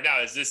world right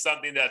now, is this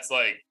something that's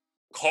like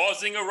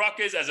causing a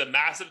ruckus as a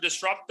massive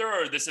disruptor,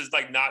 or this is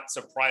like not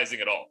surprising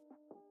at all?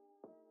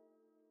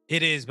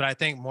 It is, but I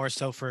think more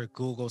so for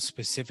Google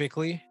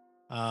specifically.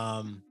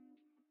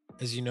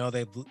 As you know,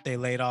 they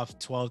laid off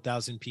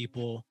 12,000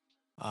 people.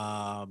 Damn,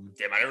 I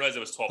didn't realize it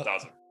was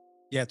 12,000.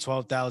 Yeah,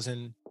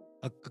 12,000.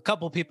 A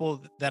couple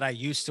people that I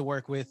used to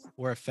work with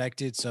were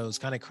affected, so it's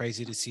kind of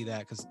crazy to see that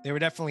because they were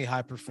definitely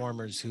high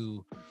performers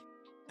who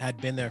had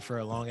been there for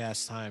a long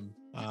ass time.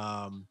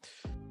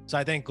 So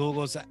I think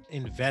Google's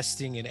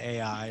investing in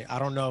AI. I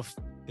don't know if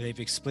they've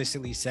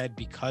explicitly said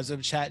because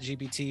of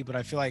ChatGPT, but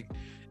I feel like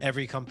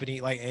every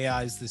company, like,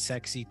 AI is the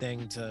sexy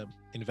thing to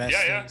invest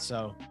in.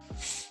 So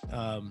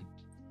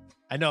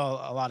I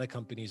know a lot of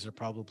companies are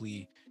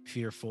probably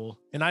fearful,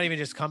 and not even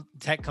just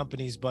tech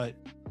companies, but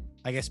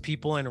I guess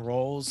people in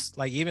roles,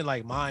 like even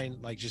like mine,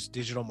 like just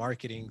digital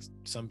marketing.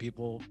 Some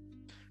people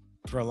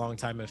for a long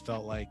time have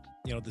felt like,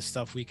 you know, the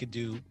stuff we could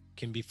do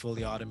can be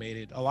fully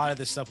automated. A lot of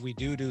the stuff we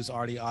do is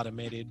already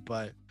automated,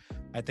 but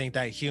I think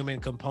that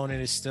human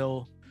component is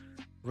still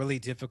really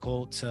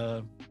difficult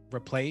to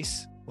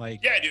replace. Like,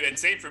 yeah, dude, and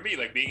same for me,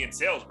 like being in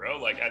sales, bro.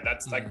 Like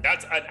that's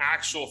that's an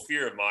actual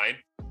fear of mine.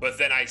 But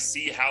then I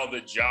see how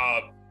the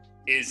job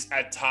is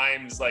at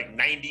times like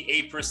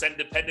 98%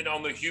 dependent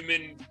on the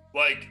human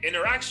like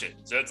interaction.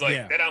 So it's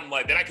like then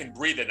I can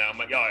breathe it now. I'm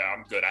like, oh yeah,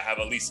 I'm good. I have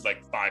at least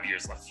like 5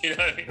 years left. You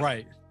know what I mean?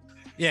 Right.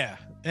 Yeah.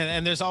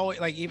 And there's always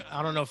like, even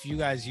I don't know if you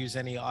guys use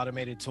any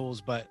automated tools,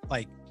 but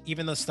like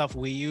even the stuff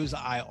we use,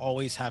 I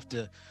always have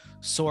to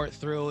sort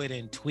through it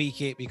and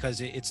tweak it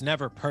because it's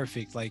never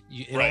perfect. Like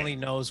it only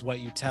knows what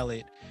you tell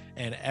it,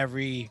 and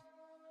every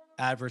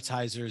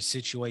advertiser's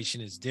situation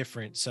is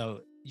different.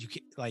 So you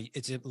can, like,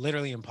 it's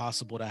literally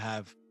impossible to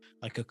have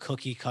like a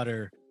cookie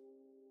cutter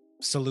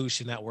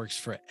solution that works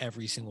for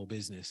every single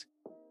business.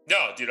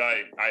 No, dude,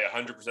 I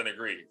 100%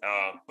 agree.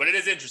 But it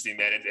is interesting,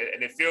 man.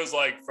 And it feels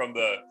like from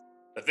the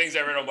things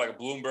I read on like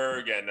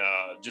Bloomberg and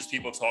just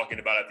people talking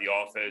about at the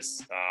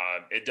office,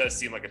 it does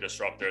seem like a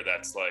disruptor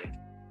that's like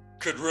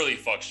could really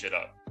fuck shit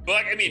up. But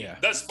like, I mean,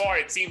 thus far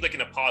it seems like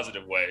in a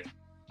positive way.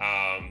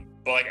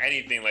 But like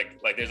anything,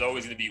 like there's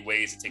always going to be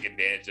ways to take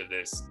advantage of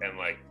this, and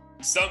like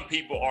some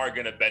people are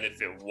going to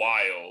benefit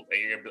wild.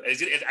 And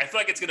I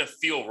feel like it's going to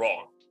feel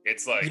wrong.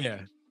 It's like,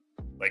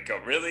 like, oh,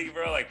 really,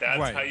 bro? Like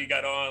that's how you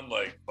got on?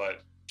 Like,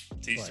 but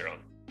to each their own.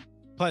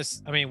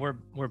 Plus, I mean,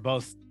 we're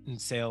both in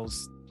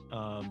sales.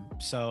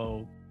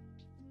 So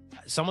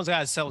someone's got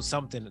to sell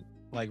something,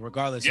 like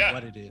regardless of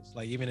what it is,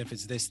 like even if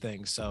it's this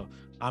thing. So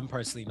I'm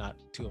personally not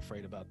too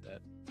afraid about that.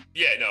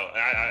 Yeah, no,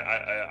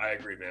 I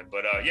agree, man.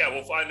 But yeah,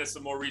 we'll find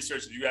some more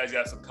research. If you guys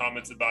got some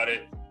comments about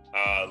it,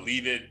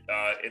 leave it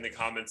in the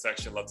comment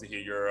section. Love to hear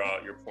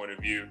your point of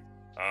view.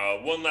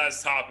 One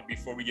last topic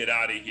before we get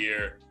out of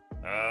here.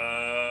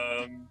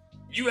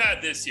 You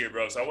had this here,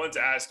 bro. So I wanted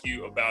to ask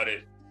you about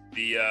it.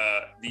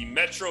 The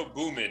Metro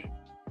Boomin.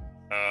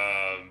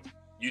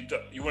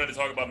 You wanted to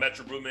talk about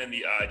Metro Boomin and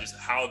the just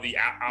how the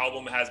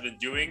album has been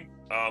doing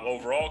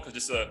overall, because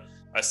just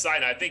a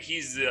side note, I think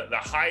he's the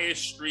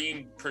highest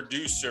streamed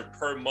producer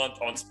per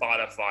month on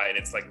Spotify, and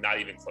it's like not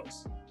even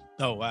close.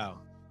 Oh wow,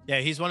 yeah,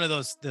 he's one of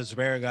those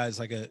rare guys,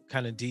 like a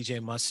kind of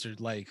DJ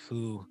Mustard, like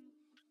who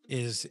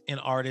is an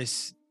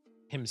artist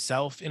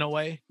himself in a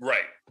way, right?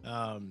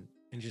 And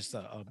just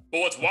but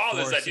what's wild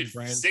is that, dude,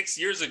 6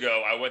 years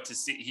ago I went to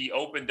see, he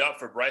opened up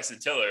for Bryson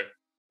Tiller.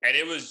 And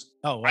it was,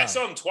 I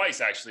saw him twice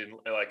actually,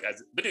 like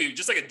but dude,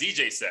 just like a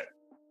DJ set.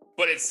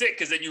 But it's sick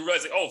because then you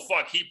realize, like, oh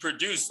fuck, he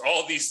produced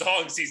all these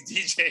songs he's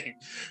DJing.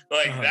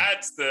 Like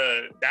that's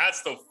the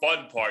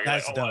fun part. You're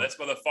like, oh wow, this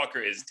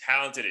motherfucker is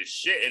talented as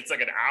shit. It's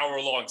like an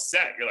hour-long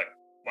set. You're like,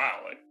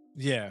 wow, like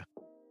Yeah.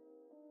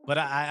 But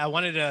I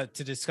wanted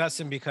to discuss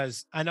him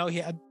because I know he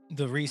had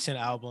the recent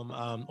album.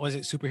 Was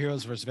it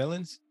Superheroes versus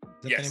Villains? Is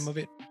that the name yes, of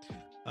it?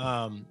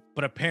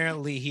 But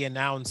apparently he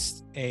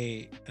announced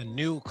a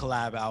new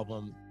collab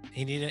album.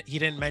 He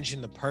didn't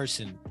mention the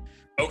person.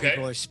 But okay,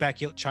 people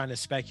are trying to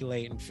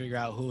speculate and figure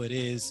out who it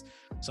is.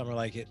 Some are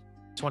like it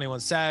 21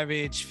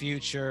 Savage,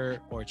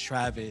 Future, or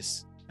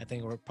Travis. I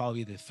think were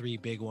probably the three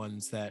big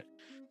ones that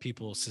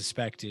people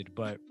suspected.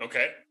 But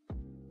okay.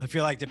 I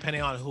feel like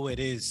depending on who it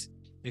is,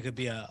 it could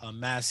be a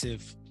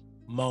massive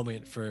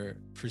moment for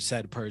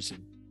said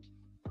person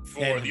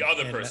For the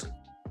other and person.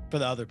 for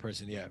the other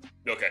person. Yeah.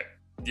 Okay.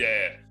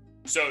 Yeah.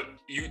 So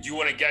do you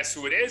want to guess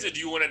who it is, or do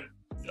you want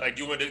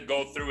to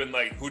go through and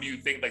like who do you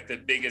think like the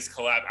biggest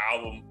collab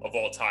album of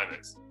all time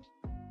is?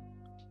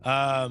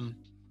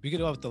 We could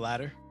go with the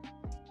latter.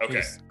 Okay.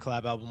 Biggest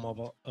collab album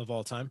of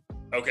all time.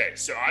 Okay.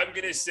 So I'm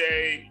gonna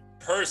say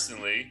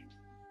personally,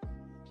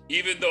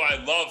 even though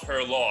I love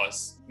Her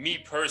Loss, me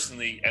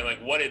personally, and like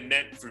what it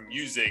meant for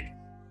music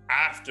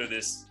after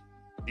the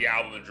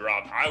album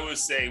dropped, I would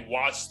say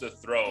Watch the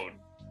Throne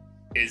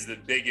is the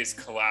biggest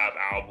collab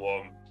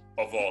album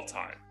of all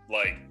time.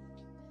 Like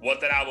what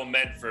that album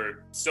meant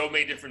for so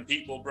many different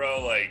people,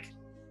 bro. Like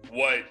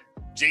what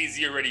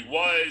Jay-Z already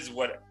was,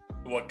 what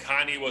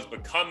Kanye was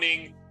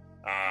becoming,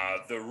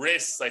 the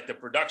risks, like the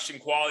production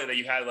quality that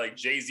you had, like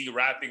Jay-Z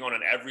rapping on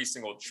every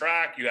single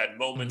track. You had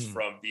moments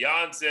from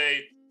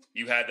Beyonce.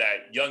 You had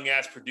that young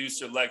ass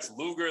producer Lex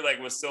Luger, like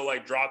was still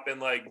like dropping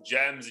like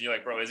gems, and you're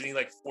like, bro, isn't he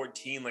like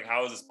 14? Like,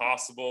 how is this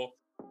possible?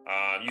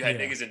 You had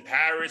Niggas in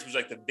Paris, which was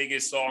like the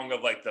biggest song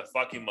of like the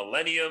fucking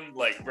millennium.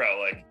 Like, bro,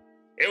 like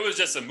it was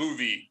just a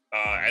movie.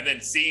 And then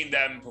seeing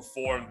them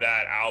perform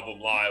that album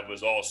live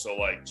was also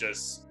like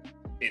just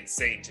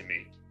insane to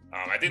me.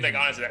 I think like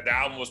honestly, that the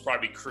album was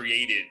probably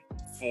created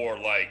for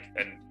like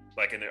an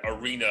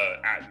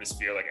arena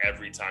atmosphere. Like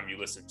every time you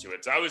listen to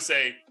it, so I would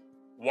say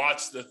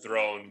Watch the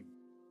Throne,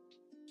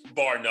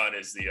 bar none,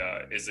 is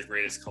the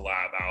greatest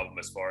collab album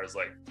as far as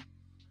like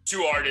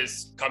two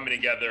artists coming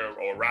together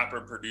or rapper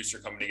and producer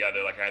coming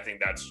together. Like I think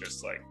that's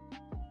just like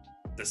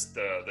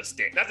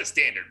not the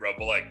standard, bro,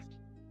 but like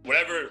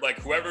whatever, like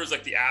whoever's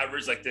like the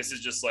average, like this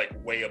is just like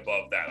way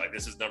above that. Like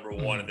this is number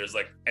one, and there's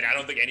like, and I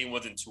don't think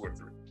anyone's in 2 or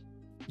 3.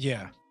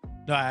 Yeah.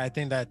 No, I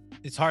think that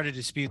it's hard to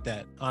dispute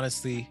that,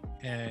 honestly.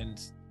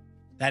 And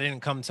that didn't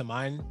come to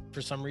mind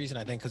for some reason.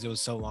 I think because it was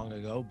so long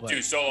ago. But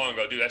dude, so long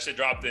ago, dude. That shit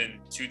dropped in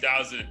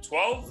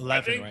 2012. 11,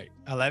 I think. Right?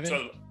 11.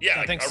 So yeah, I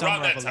like think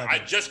around that time. 11.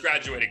 I just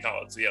graduated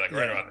college, so yeah, like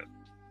right around then.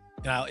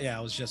 Yeah,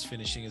 I was just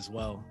finishing as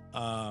well.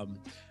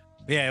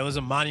 Yeah, it was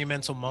a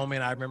monumental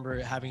moment. I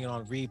remember having it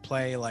on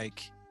replay.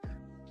 Like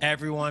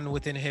everyone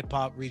within hip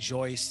hop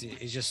rejoiced.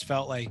 It just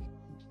felt like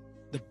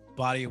the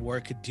body of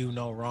work could do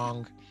no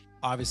wrong.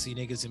 Obviously,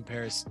 Niggas in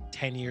Paris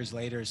 10 years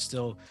later is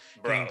still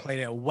being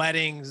played at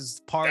weddings,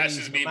 parties. That's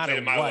just being played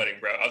at my wedding,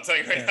 bro. I'll tell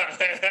you right now.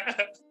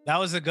 That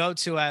was the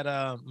go-to at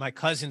my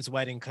cousin's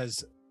wedding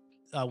because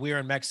we were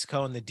in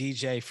Mexico and the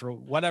DJ, for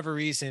whatever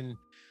reason,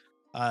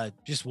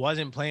 just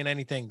wasn't playing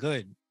anything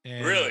good.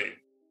 And really?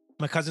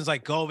 My cousin's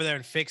like, go over there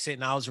and fix it.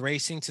 And I was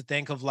racing to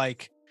think of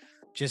like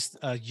just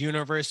a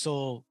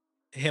universal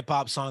hip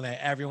hop song that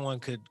everyone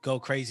could go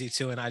crazy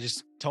to. And I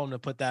just told him to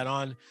put that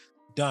on.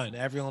 Done.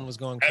 Everyone was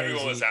going crazy.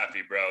 Everyone was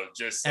happy, bro.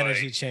 Just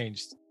energy like,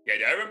 changed. Yeah,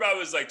 I remember I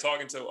was like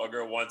talking to a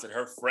girl once, and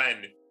her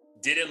friend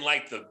didn't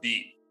like the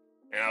beat,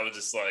 and I was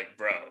just like,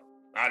 bro,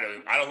 I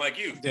don't like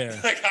you. Yeah.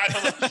 Like I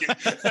don't like you.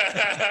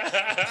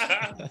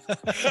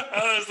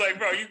 I was like,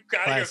 bro, you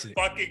out of your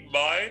fucking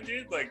mind,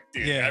 dude. Like,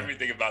 dude,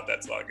 everything about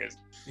that song is.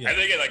 Yeah. And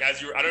then again, like I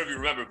don't know if you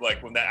remember, but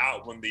like when the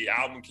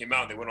album came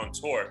out, and they went on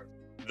tour.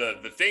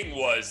 The thing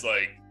was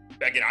like,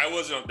 again,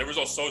 there was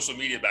no social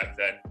media back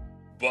then.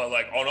 But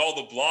like on all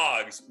the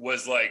blogs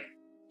was like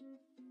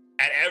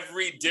at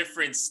every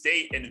different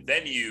state and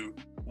venue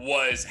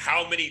was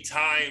how many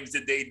times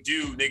did they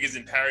do Niggas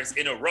in Paris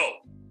in a row?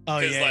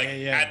 Because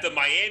at the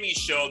Miami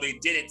show, they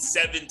did it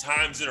 7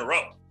 times in a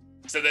row.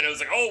 So then it was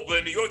like, oh, but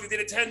in New York, they did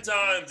it 10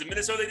 times. In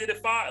Minnesota, they did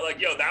it 5. Like,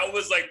 yo, that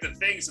was like the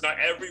thing. So not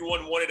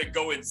everyone wanted to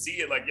go and see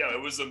it. Like, yo,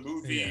 it was a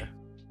movie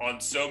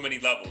on so many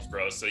levels,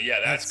 bro. So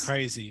yeah, that's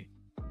crazy.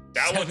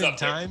 That 7 was up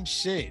times?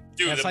 Shit.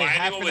 Dude, that's the like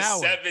Miami one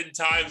was 7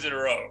 times in a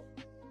row.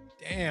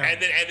 Damn.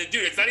 And then,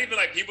 dude, it's not even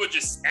like people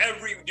just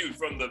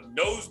from the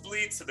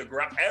nosebleeds to the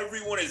ground,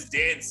 everyone is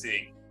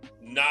dancing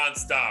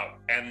nonstop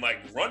and like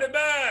run it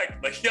back,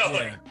 like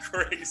like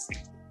crazy.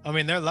 I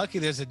mean, they're lucky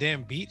there's a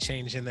damn beat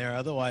change in there.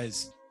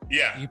 Otherwise,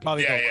 you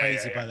probably go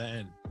crazy by the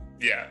end.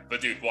 Yeah, but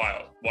dude,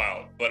 wild.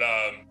 But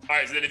all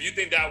right. So then, if you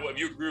think that one, if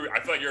you agree, I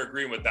feel like you're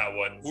agreeing with that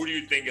one. Who do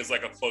you think is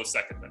like a close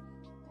second then?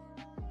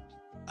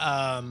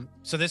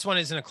 So this one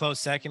isn't a close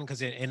second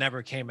because it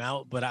never came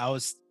out, but I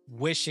was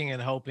wishing and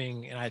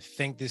hoping, and I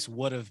think this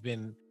would have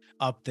been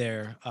up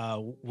there,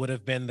 would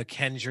have been the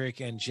Kendrick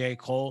and J.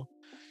 Cole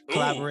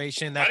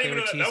collaboration that they were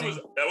teasing.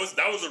 That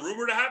was a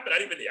rumor to happen. I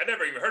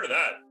never even heard of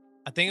that.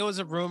 I think it was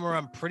a rumor.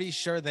 I'm pretty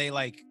sure they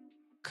like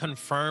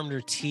confirmed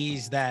or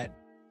teased that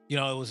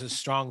it was a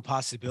strong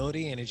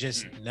possibility, and it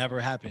just never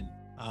happened.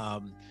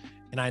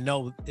 And I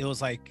know it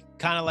was like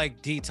kind of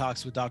like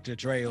Detox with Dr.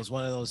 Dre. It was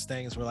one of those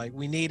things where like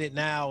we need it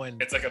now,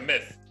 and it's like a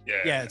myth.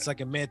 Yeah, it's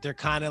like a myth. They're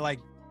kind of like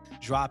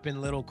dropping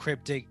little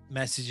cryptic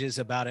messages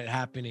about it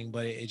happening,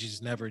 but it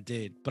just never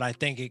did. But I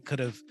think it could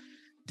have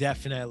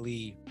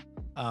definitely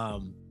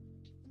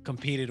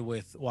competed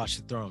with Watch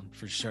the Throne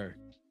for sure.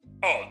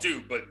 Oh,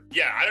 dude, but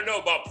yeah, I don't know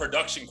about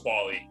production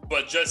quality,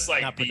 but just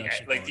like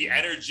the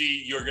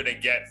energy you're gonna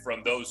get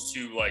from those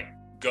two like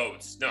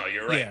goats. No,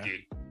 you're right,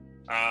 dude.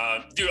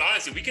 Dude,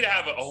 honestly, we could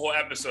have a whole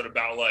episode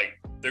about like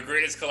the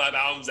greatest collab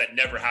albums that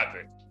never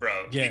happened,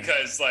 bro. Yeah.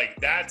 Because like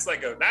that's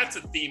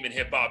a theme in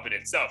hip hop in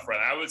itself,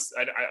 right?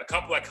 A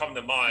couple that come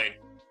to mind.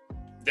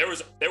 There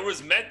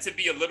was meant to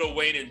be a Lil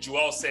Wayne and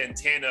Joel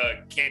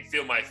Santana "Can't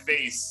Feel My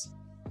Face"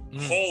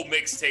 whole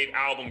mixtape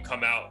album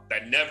come out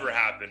that never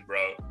happened,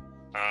 bro.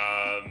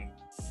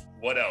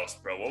 What else,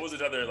 bro? What was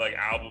another like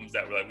albums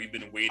that were like we've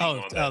been waiting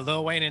on?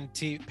 Lil Wayne and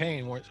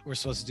T-Pain we're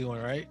supposed to do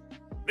one, right?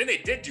 Then they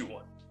did do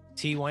one.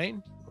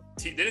 T-Wayne?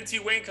 Didn't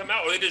T-Wayne come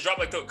out, or they just dropped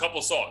like a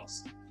couple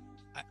songs?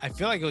 I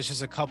feel like it was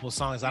just a couple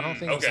songs. I don't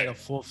think it was like a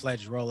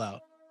full-fledged rollout.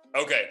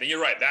 Okay, then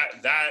you're right.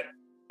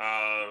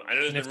 I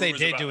know. And if they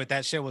did do it,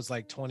 that shit was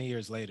like 20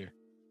 years later.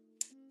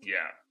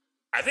 Yeah,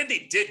 I think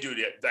they did do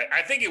it.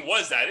 I think it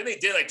was that. I think they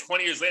did like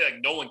 20 years later.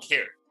 Like no one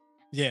cared.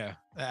 Yeah,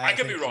 I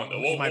could be wrong though.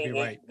 We'll might be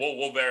right.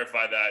 We'll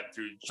verify that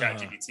through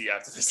ChatGPT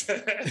after this.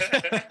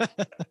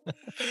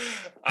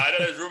 I know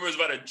there's rumors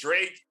about a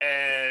Drake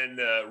and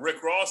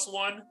Rick Ross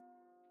one.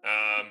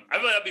 I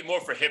feel like that'd be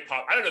more for hip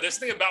hop. I don't know. There's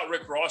something about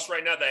Rick Ross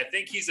right now that I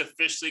think he's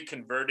officially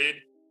converted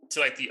to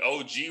like the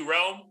OG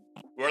realm,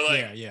 where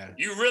like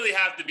you really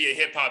have to be a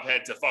hip hop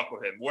head to fuck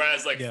with him.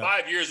 Whereas like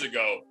 5 years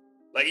ago,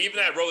 like even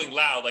at Rolling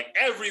Loud, like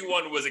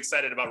everyone was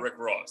excited about Rick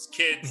Ross,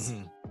 kids.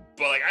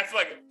 But like I feel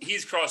like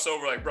he's crossed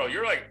over. Like, bro,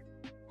 you're like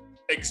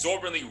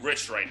exorbitantly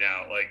rich right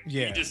now. Like,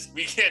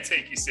 we can't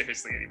take you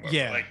seriously anymore.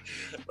 Yeah,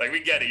 like we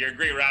get it. You're a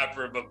great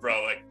rapper, but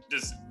bro, like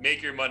just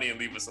make your money and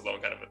leave us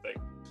alone, kind of a thing.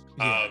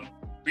 Yeah.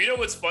 But you know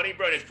what's funny,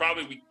 bro? It's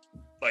probably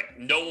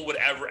no one would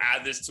ever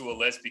add this to a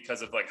list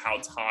because of like how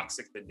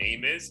toxic the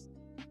name is.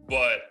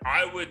 But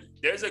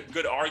there's a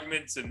good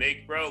argument to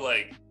make, bro.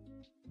 Like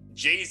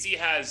Jay-Z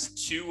has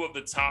 2 of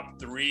the top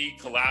 3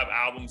 collab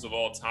albums of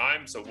all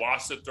time. So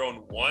Watch the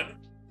Throne 1.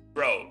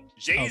 Bro,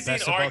 Jay-Z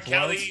and R.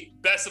 Kelly,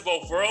 Best of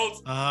Both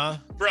Worlds.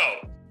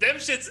 Bro, them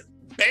shit's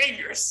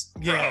bangers,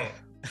 bro.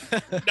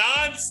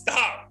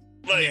 Non-stop.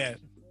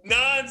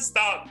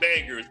 Non-stop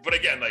bangers. But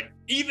again, like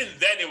even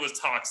then it was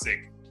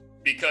toxic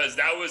because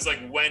that was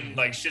like when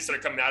like shit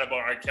started coming out about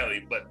R.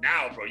 Kelly. But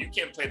now, bro, you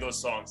can't play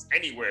those songs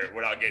anywhere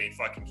without getting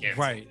fucking canceled.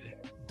 Right.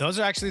 Those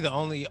are actually the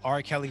only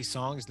R. Kelly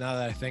songs, now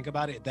that I think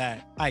about it,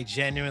 that I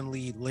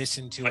genuinely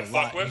listened to a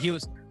lot.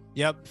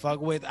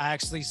 Fuck with. I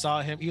actually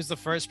saw him. He was the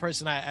first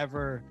person I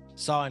ever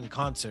saw in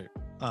concert.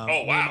 Me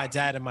and my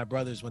dad and my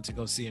brothers went to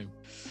go see him.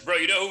 Bro,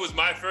 you know who was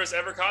my first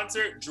ever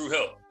concert? Drew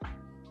Hill.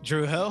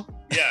 Drew Hill?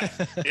 Yeah.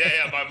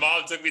 My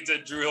mom took me to a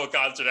Drew Hill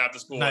concert after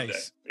school one day.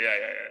 Yeah.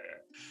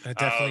 That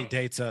definitely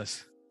dates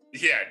us.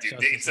 Yeah, dude,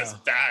 dates us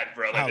bad,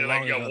 bro. Like, they're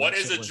like, yo, what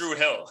is a Drew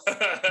Hill?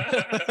 But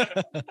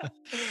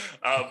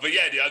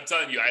yeah, dude, I'm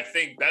telling you, I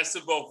think Best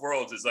of Both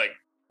Worlds is like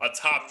a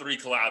top 3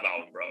 collab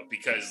album, bro.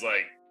 Because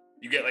like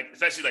you get like,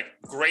 especially like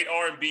great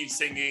R&B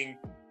singing,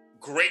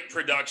 great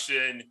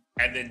production,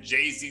 and then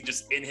Jay-Z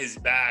just in his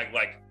bag,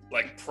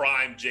 like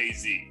prime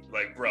Jay-Z.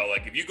 Like, bro,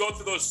 like if you go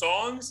through those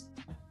songs,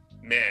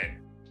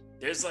 man,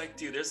 there's like,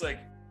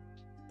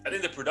 I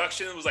think the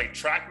production was like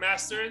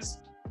Trackmasters.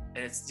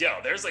 And it's,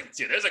 there's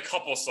a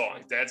couple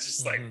songs that's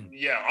just like, I'm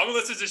gonna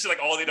listen to this shit like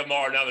all day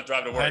tomorrow now to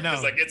drive to work. I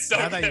know. Like it's so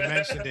now that you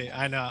mentioned it,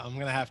 I know I'm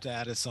gonna have to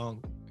add a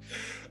song.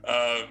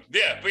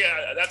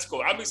 That's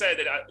cool. I'm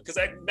excited that because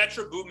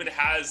Metro Boomin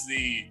has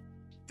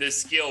the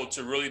skill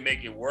to really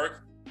make it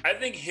work. I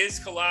think his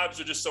collabs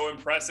are just so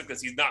impressive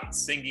because he's not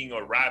singing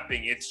or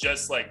rapping. It's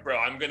just like, bro,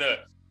 I'm gonna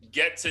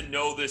get to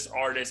know this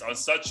artist on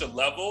such a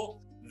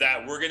level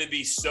that we're gonna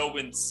be so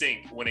in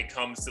sync when it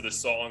comes to the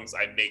songs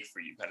I make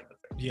for you, kind of a thing.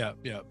 Yeah,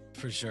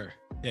 for sure.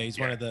 Yeah, he's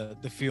one of the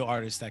few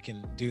artists that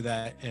can do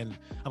that, and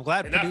I'm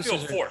glad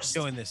producers are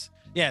doing this.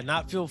 Yeah,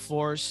 not feel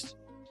forced.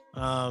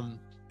 And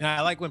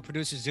I like when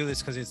producers do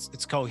this because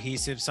it's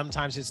cohesive.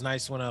 Sometimes it's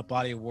nice when a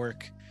body of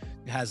work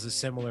has a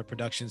similar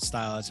production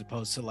style as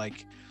opposed to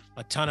like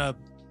a ton of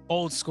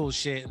old school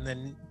shit and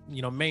then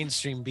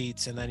mainstream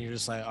beats, and then you're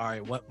just like, all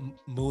right, what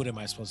mood am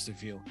I supposed to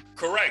feel?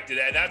 Correct. And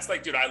that's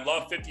like, dude, I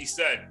love 50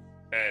 Cent.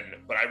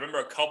 But I remember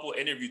a couple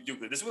interviews.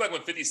 This was like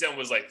when 50 Cent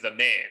was like the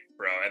man,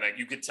 bro. And like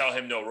you could tell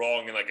him no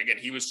wrong. And like, again,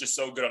 he was just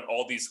so good on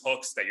all these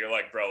hooks that you're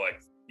like, bro,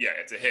 like, yeah,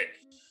 it's a hit.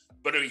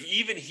 But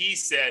even he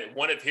said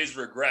one of his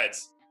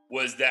regrets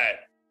was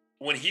that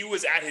when he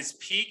was at his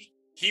peak,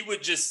 he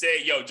would just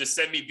say, yo, just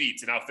send me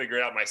beats and I'll figure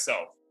it out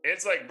myself. And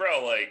it's like,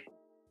 bro, like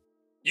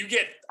you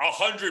get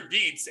 100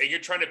 beats and you're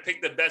trying to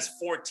pick the best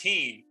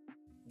 14.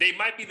 They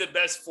might be the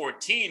best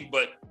 14,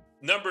 but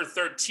number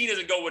 13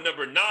 doesn't go with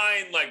number 9.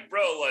 Like,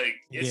 bro, like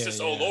it's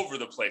all over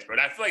the place, bro.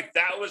 And I feel like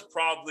that was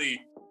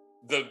probably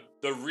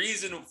the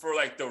reason for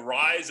like the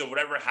rise of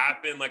whatever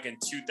happened like in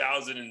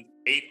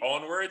 2008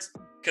 onwards,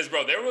 because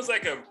bro, there was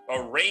like a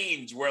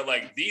range where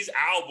like these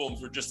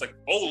albums were just like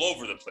all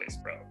over the place,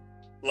 bro.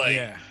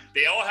 Like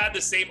they all had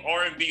the same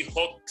R&B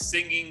hook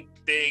singing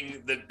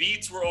thing. The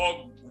beats were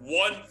all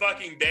one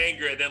fucking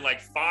banger, and then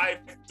like 5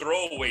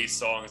 throwaway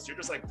songs. You're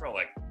just like, bro,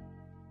 like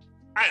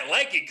I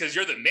like it because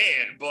you're the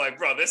man, but like,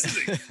 bro, this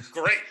isn't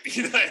great.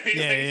 You know what I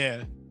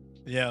mean?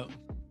 Yeah.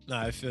 No,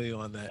 I feel you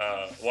on that.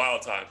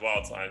 Wild times.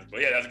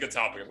 But yeah, that's a good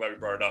topic. I'm glad we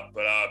brought it up.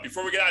 But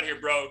before we get out of here,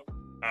 bro,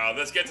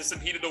 let's get to some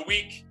Heat of the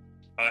Week.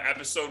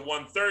 Episode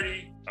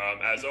 130.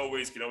 As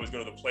always, you can always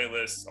go to the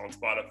playlist on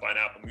Spotify and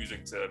Apple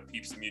Music to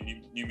peep some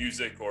new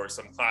music or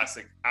some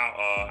classic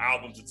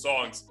albums and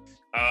songs.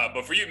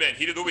 But for you, man,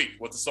 Heat of the Week,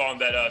 what's the song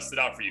that stood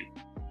out for you?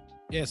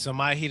 Yeah, so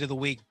my Heat of the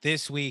Week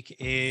this week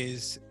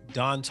is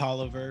Don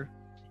Toliver.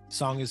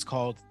 Song is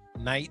called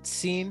Night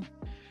Scene.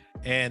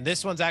 And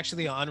this one's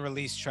actually an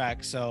unreleased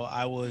track. So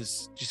I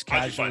was just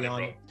casually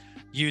on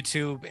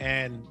YouTube,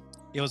 and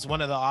it was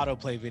one of the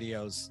autoplay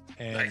videos.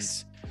 And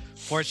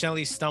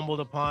fortunately stumbled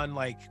upon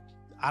like,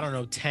 I don't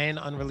know, 10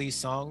 unreleased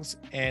songs.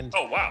 And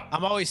oh wow,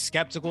 I'm always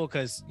skeptical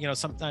because, you know,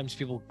 sometimes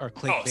people are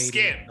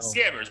clickbaiting.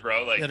 Scammers,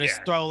 bro. Like they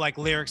just throw like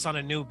lyrics on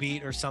a new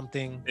beat or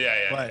something.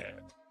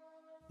 But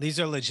these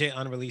are legit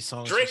unreleased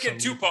songs. Drake and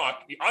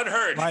Tupac,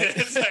 unheard. Like,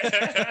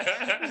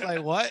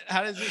 like what?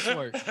 How does this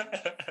work?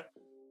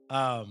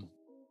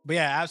 But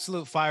yeah,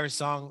 absolute fire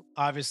song.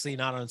 Obviously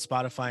not on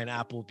Spotify and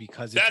Apple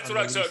because that's what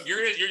I'm. So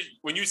you're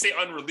when you say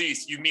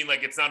unreleased, you mean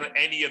like it's not on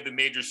any of the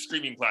major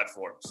streaming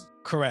platforms?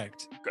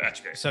 Correct.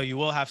 Gotcha. So you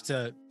will have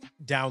to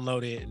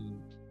download it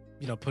and,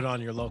 you know, put it on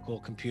your local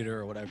computer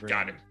or whatever.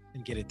 Got it.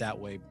 And get it that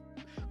way.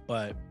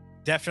 But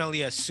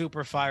definitely a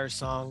super fire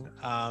song.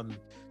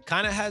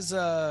 Kind of has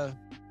the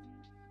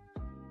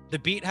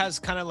beat has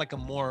kind of like a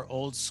more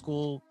old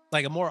school,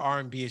 like a more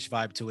R&B-ish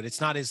vibe to it. It's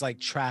not as like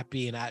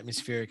trappy and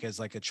atmospheric as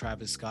like a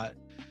Travis Scott.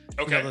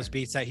 Okay. You know, those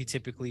beats that he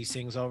typically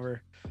sings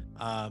over.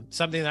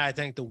 Something that I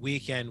think The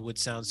Weeknd would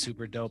sound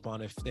super dope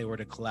on if they were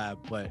to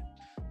collab, but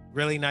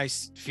really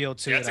nice feel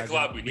to it. That's a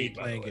collab we need,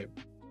 by the way.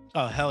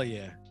 Oh, hell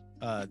yeah.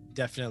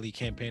 Definitely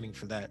campaigning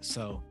for that.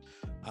 So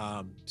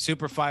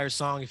super fire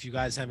song. If you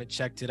guys haven't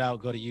checked it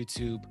out, go to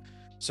YouTube,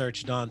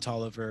 search Don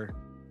Toliver,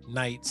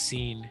 Night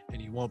Scene, and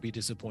you won't be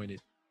disappointed.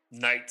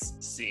 Night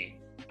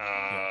Scene.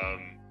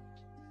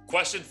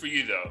 Question for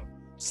you though,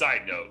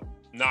 side note,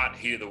 not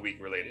Heat of the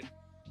Week related.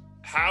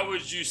 How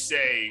would you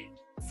say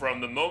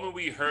from the moment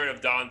we heard of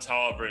Don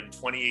Toliver in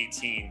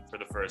 2018 for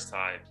the first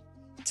time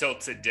till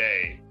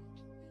today,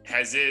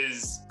 has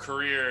his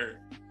career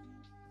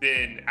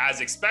been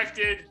as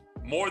expected,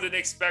 more than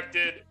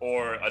expected,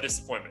 or a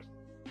disappointment?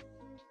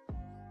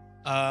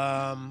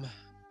 I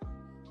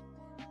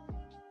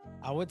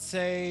would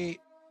say,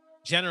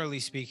 generally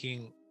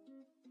speaking,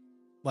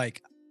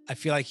 like I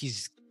feel like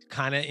he's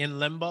kind of in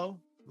limbo.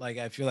 Like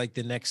I feel like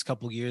the next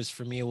couple years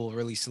for me will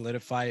really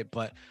solidify it,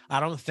 but I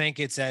don't think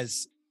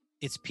it's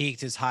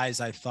peaked as high as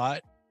I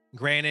thought.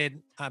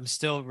 Granted, I'm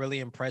still really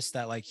impressed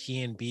that like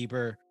he and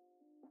Bieber,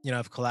 you know,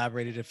 have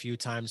collaborated a few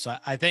times. So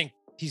I think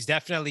he's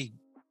definitely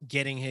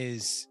getting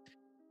his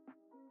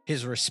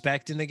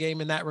respect in the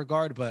game in that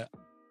regard, but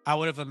I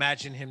would have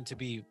imagined him to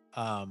be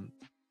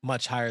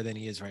much higher than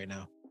he is right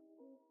now.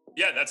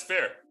 Yeah, that's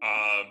fair.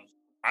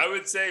 I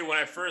would say when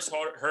I first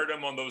heard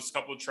him on those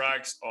couple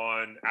tracks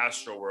on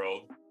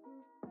Astroworld,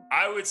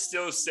 I would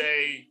still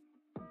say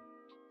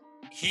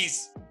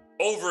he's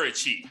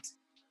overachieved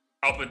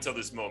up until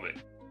this moment.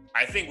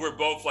 I think we're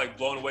both like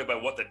blown away by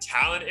what the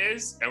talent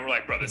is, and we're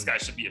like, bro, this guy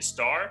should be a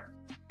star.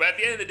 But at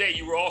the end of the day,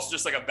 you were also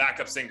just like a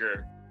backup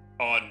singer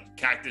on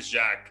Cactus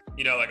Jack,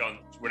 you know, like on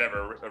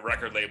whatever, a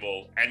record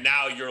label, and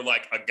now you're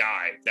like a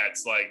guy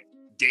that's like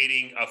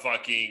dating a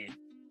fucking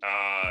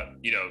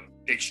you know,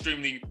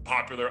 extremely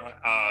popular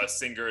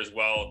singer as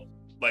well.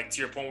 Like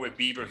to your point with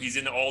Bieber, he's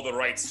in all the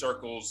right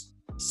circles.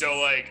 So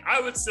like I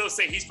would still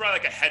say he's probably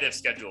like ahead of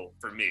schedule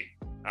for me.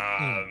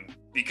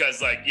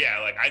 Because like, yeah,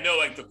 like I know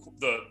like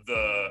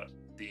the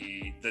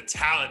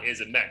talent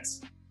is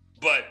immense.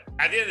 But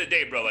at the end of the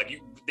day, bro, like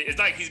it's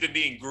like he's been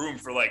being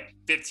groomed for like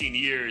 15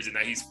 years and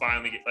that he's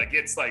finally like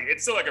it's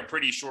still like a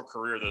pretty short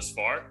career thus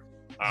far.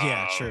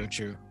 Yeah,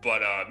 true.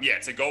 But yeah,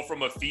 to go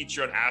from a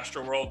feature on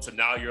Astroworld to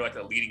now you're like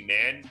a leading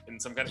man in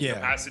some kind of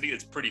capacity,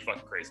 it's pretty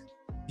fucking crazy.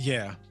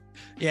 Yeah,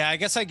 I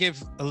guess I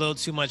give a little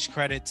too much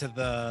credit to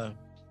the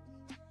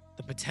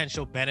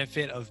potential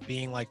benefit of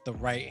being like the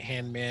right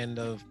hand man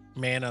of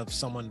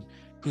someone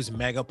who's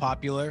mega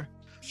popular.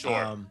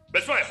 Sure, but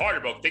it's probably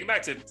harder, bro. Think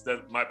back to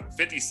my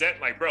 50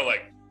 Cent, like bro,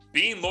 like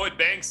being Lloyd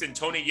Banks and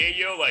Tony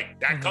Yayo, like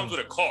that comes with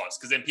a cost,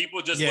 because then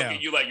people just look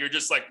at you like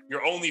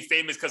you're only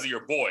famous because of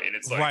your boy, and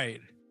it's like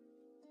right.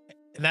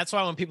 And that's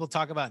why when people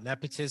talk about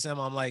nepotism,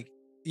 I'm like,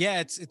 yeah,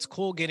 it's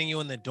cool getting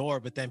you in the door,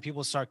 but then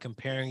people start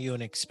comparing you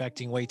and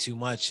expecting way too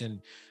much. And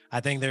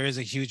I think there is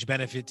a huge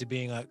benefit to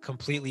being a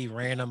completely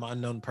random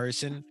unknown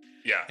person.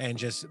 Yeah. And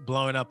just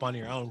blowing up on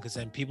your own, because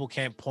then people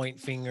can't point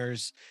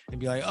fingers and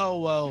be like, oh,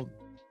 well,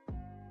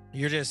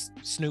 You're just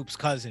Snoop's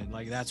cousin.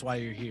 Like, that's why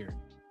you're here.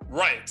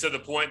 Right. To the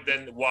point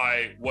then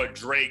why what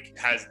Drake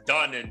has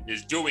done and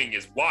is doing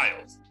is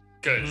wild.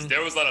 Because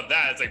there was a lot of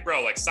that. It's like,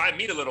 bro, like sign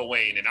me to Lil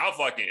Wayne and I'll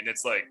fucking, and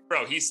it's like,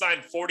 bro, he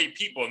signed 40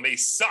 people and they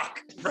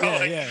suck, bro.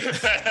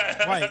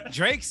 Right.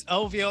 Drake's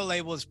OVO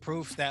label is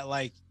proof that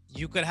like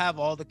you could have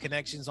all the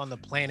connections on the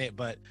planet,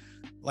 but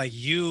like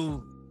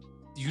you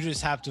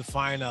just have to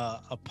find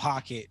a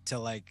pocket to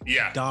like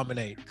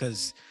dominate,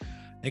 because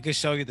they could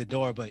show you the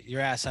door, but your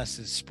ass has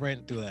to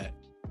sprint through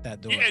that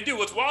door. Yeah, and dude,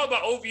 what's wild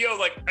about OVO,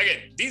 like,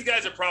 again, these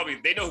guys are probably,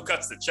 they know who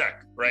cuts the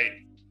check, right?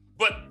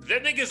 But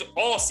them niggas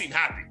all seem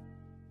happy.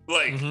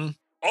 Like,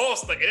 all,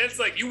 like, and it's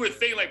like, you would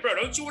think, like, bro,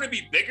 don't you want to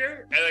be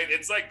bigger? And like,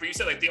 it's like, but you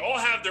said, like, they all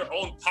have their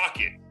own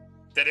pocket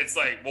that it's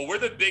like, well, we're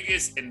the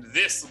biggest in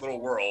this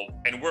little world,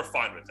 and we're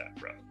fine with that,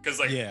 bro. Because,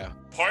 like,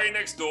 Party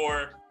Next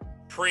Door,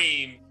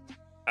 Preem,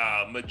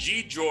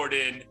 Majid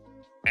Jordan,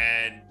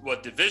 and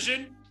what,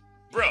 Division?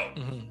 Bro,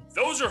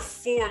 those are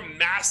 4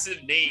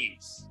 massive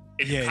names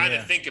if you kind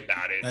of think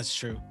about it. That's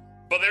true.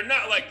 But they're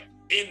not like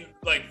in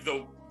like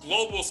the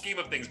global scheme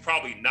of things,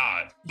 probably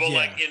not. But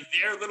like in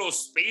their little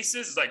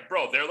spaces, it's like,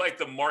 bro, they're like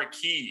the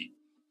marquee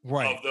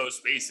of those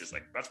spaces.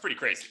 Like, that's pretty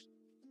crazy.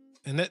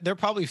 And they're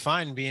probably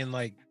fine being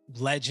like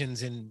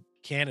legends in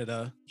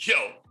Canada. Yo,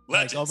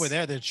 legends. Like over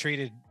there, they're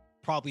treated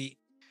probably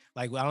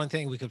like, I don't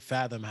think we could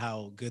fathom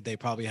how good they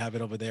probably have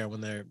it over there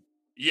when they're.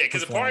 Yeah,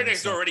 because the Party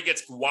Next Door already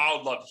gets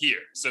wild love here.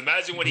 So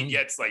imagine what he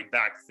gets like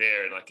back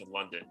there, like in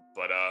London.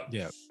 But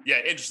yeah,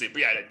 interesting.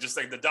 But yeah, just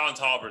like the Don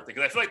Toliver thing,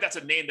 because I feel like that's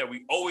a name that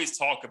we always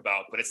talk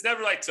about, but it's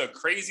never like to a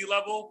crazy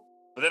level.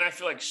 But then I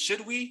feel like,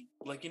 should we?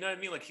 Like, you know what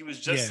I mean? Like he was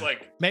just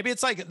like, maybe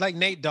it's like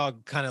Nate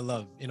Dogg kind of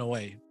love in a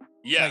way.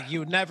 Yeah, like you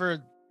would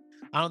never.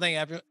 I don't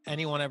think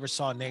anyone ever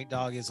saw Nate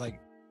Dogg as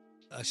like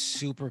a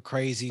super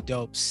crazy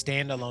dope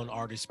standalone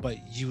artist, but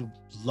you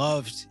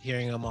loved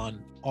hearing him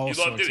on all sorts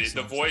of songs. You loved it.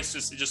 The voice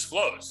just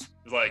flows.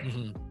 Like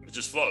it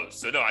just flows.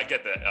 So no, I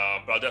get that.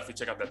 But I'll definitely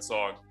check out that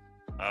song.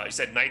 You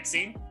said Night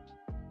Scene?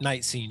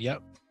 Night Scene,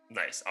 yep.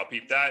 Nice. I'll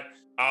peep that.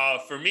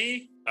 For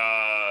me,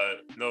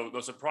 no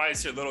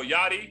surprise here. Little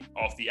Yachty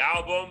off the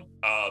album,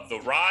 The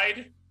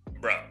Ride,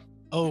 bro.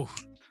 Oh,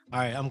 all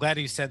right. I'm glad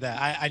you said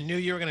that. I knew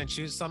you were gonna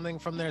choose something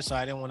from there, so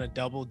I didn't want to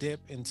double dip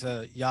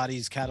into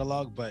Yachty's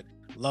catalog, but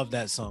love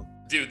that song.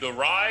 Dude, The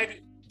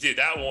Ride, dude,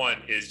 that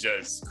one is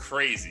just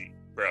crazy,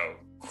 bro.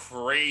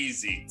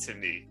 Crazy to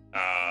me.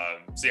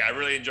 So yeah, I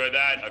really enjoyed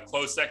that. A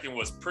close second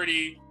was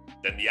Pretty,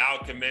 then The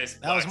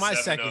Alchemist. That was my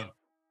second.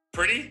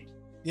 Pretty?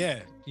 Yeah,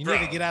 you need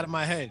to get out of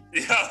my head.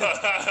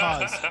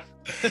 Pause.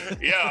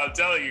 Yeah, I'm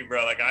telling you,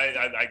 bro. Like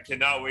I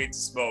cannot wait to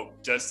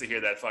smoke just to hear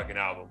that fucking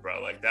album,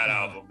 bro. Like that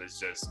album is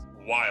just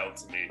wild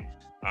to me.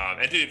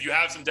 And dude, if you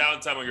have some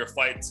downtime on your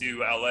flight to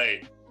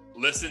LA,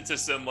 listen to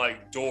some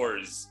like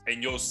Doors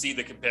and you'll see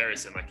the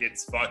comparison. Like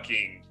it's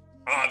fucking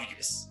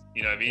obvious.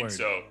 You know what I mean? Word.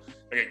 So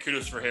again,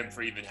 kudos for him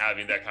for even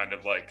having that kind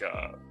of like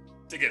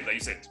again, like you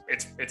said,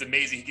 it's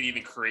amazing he could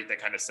even create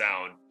that kind of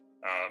sound.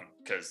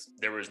 Because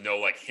there was no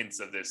like hints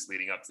of this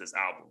leading up to this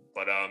album.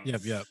 But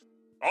yep.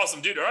 Awesome,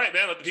 dude. All right,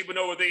 man. Let the people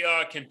know what they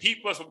can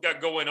peep us, what we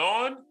got going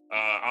on.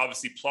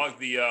 Obviously plug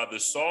the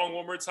song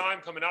one more time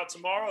coming out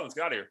tomorrow. Let's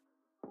get out of here.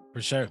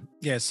 For sure.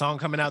 Yeah, song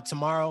coming out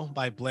tomorrow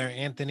by Blair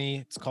Anthony.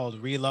 It's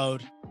called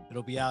Reload.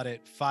 It'll be out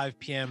at 5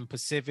 p.m.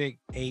 Pacific,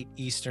 8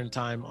 Eastern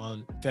time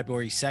on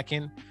February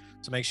 2nd.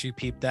 So make sure you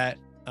peep that.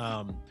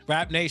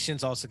 Rap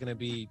Nation's also going to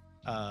be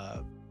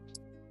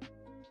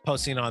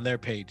posting on their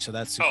page. So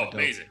that's super dope.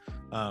 Amazing.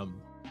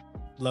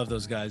 Love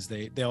those guys.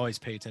 They always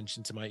pay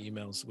attention to my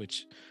emails,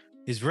 which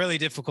is really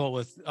difficult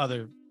with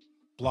other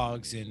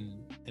blogs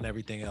and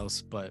everything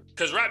else. But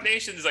because Rap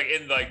Nation is like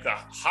in like the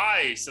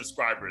high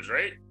subscribers,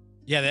 right?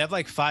 Yeah, they have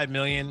like 5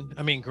 million.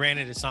 I mean,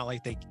 granted, it's not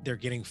like they're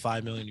getting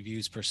 5 million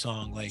views per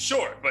song. Like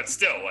sure, but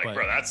still, like,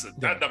 bro,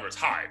 that number's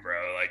high,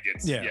 bro. Like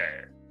it's yeah.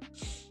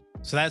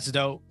 So that's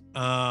dope.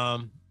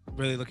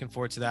 Really looking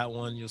forward to that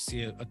one. You'll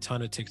see a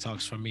ton of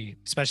TikToks from me,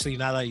 especially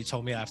now that you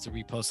told me I have to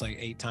repost like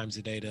 8 times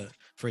a day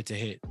for it to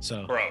hit.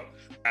 So, bro,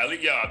 at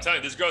least, I'm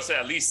telling you, this girl said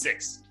at least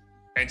 6,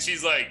 and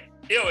she's like,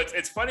 yo,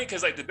 it's funny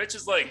because like the bitch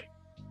is like,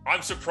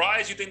 I'm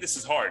surprised you think this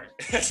is hard.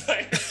 It's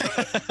like,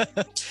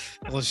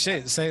 well,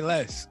 shit, say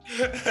less.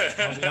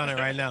 I'll be on it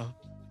right now.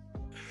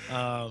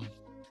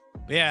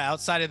 But yeah,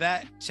 outside of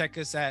that, check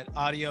us at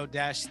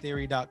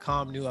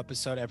audio-theory.com. New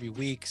episode every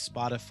week.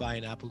 Spotify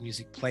and Apple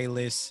Music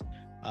playlists.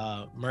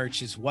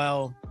 Merch as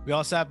well. We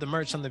also have the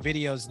merch on the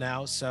videos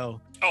now, so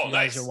if you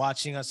guys are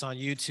watching us on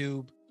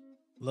YouTube,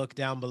 look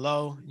down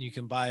below. You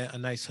can buy a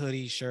nice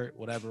hoodie, shirt,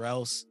 whatever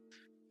else.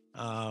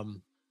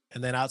 And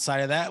then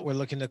outside of that, we're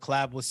looking to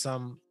collab with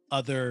some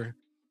other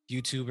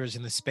YouTubers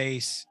in the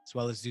space, as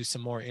well as do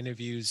some more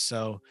interviews,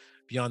 so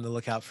be on the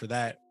lookout for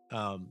that.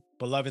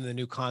 But loving the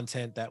new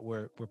content that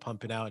we're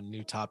pumping out and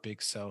new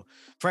topics, so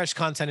fresh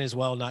content as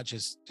well, not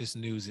just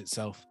news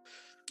itself.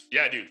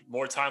 Yeah, dude,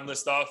 more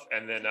timeless stuff.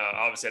 And then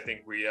obviously I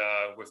think we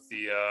with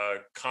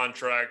the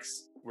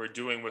contracts we're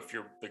doing with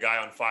the guy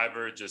on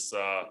Fiverr, just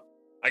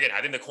again,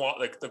 I think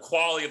the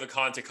quality of the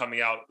content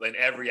coming out in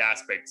every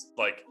aspect,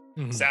 like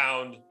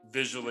sound,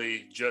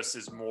 visually, just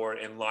is more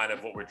in line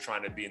of what we're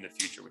trying to be in the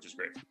future, which is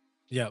great.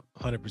 Yep,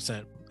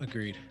 100%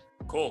 agreed.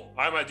 Cool. All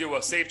right, my dude.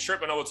 Well, safe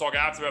trip. I know we'll talk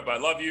after it, but I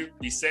love you.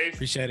 Be safe.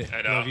 Appreciate it.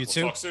 And love you we'll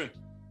too. talk soon.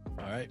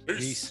 All right. Peace.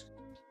 Peace.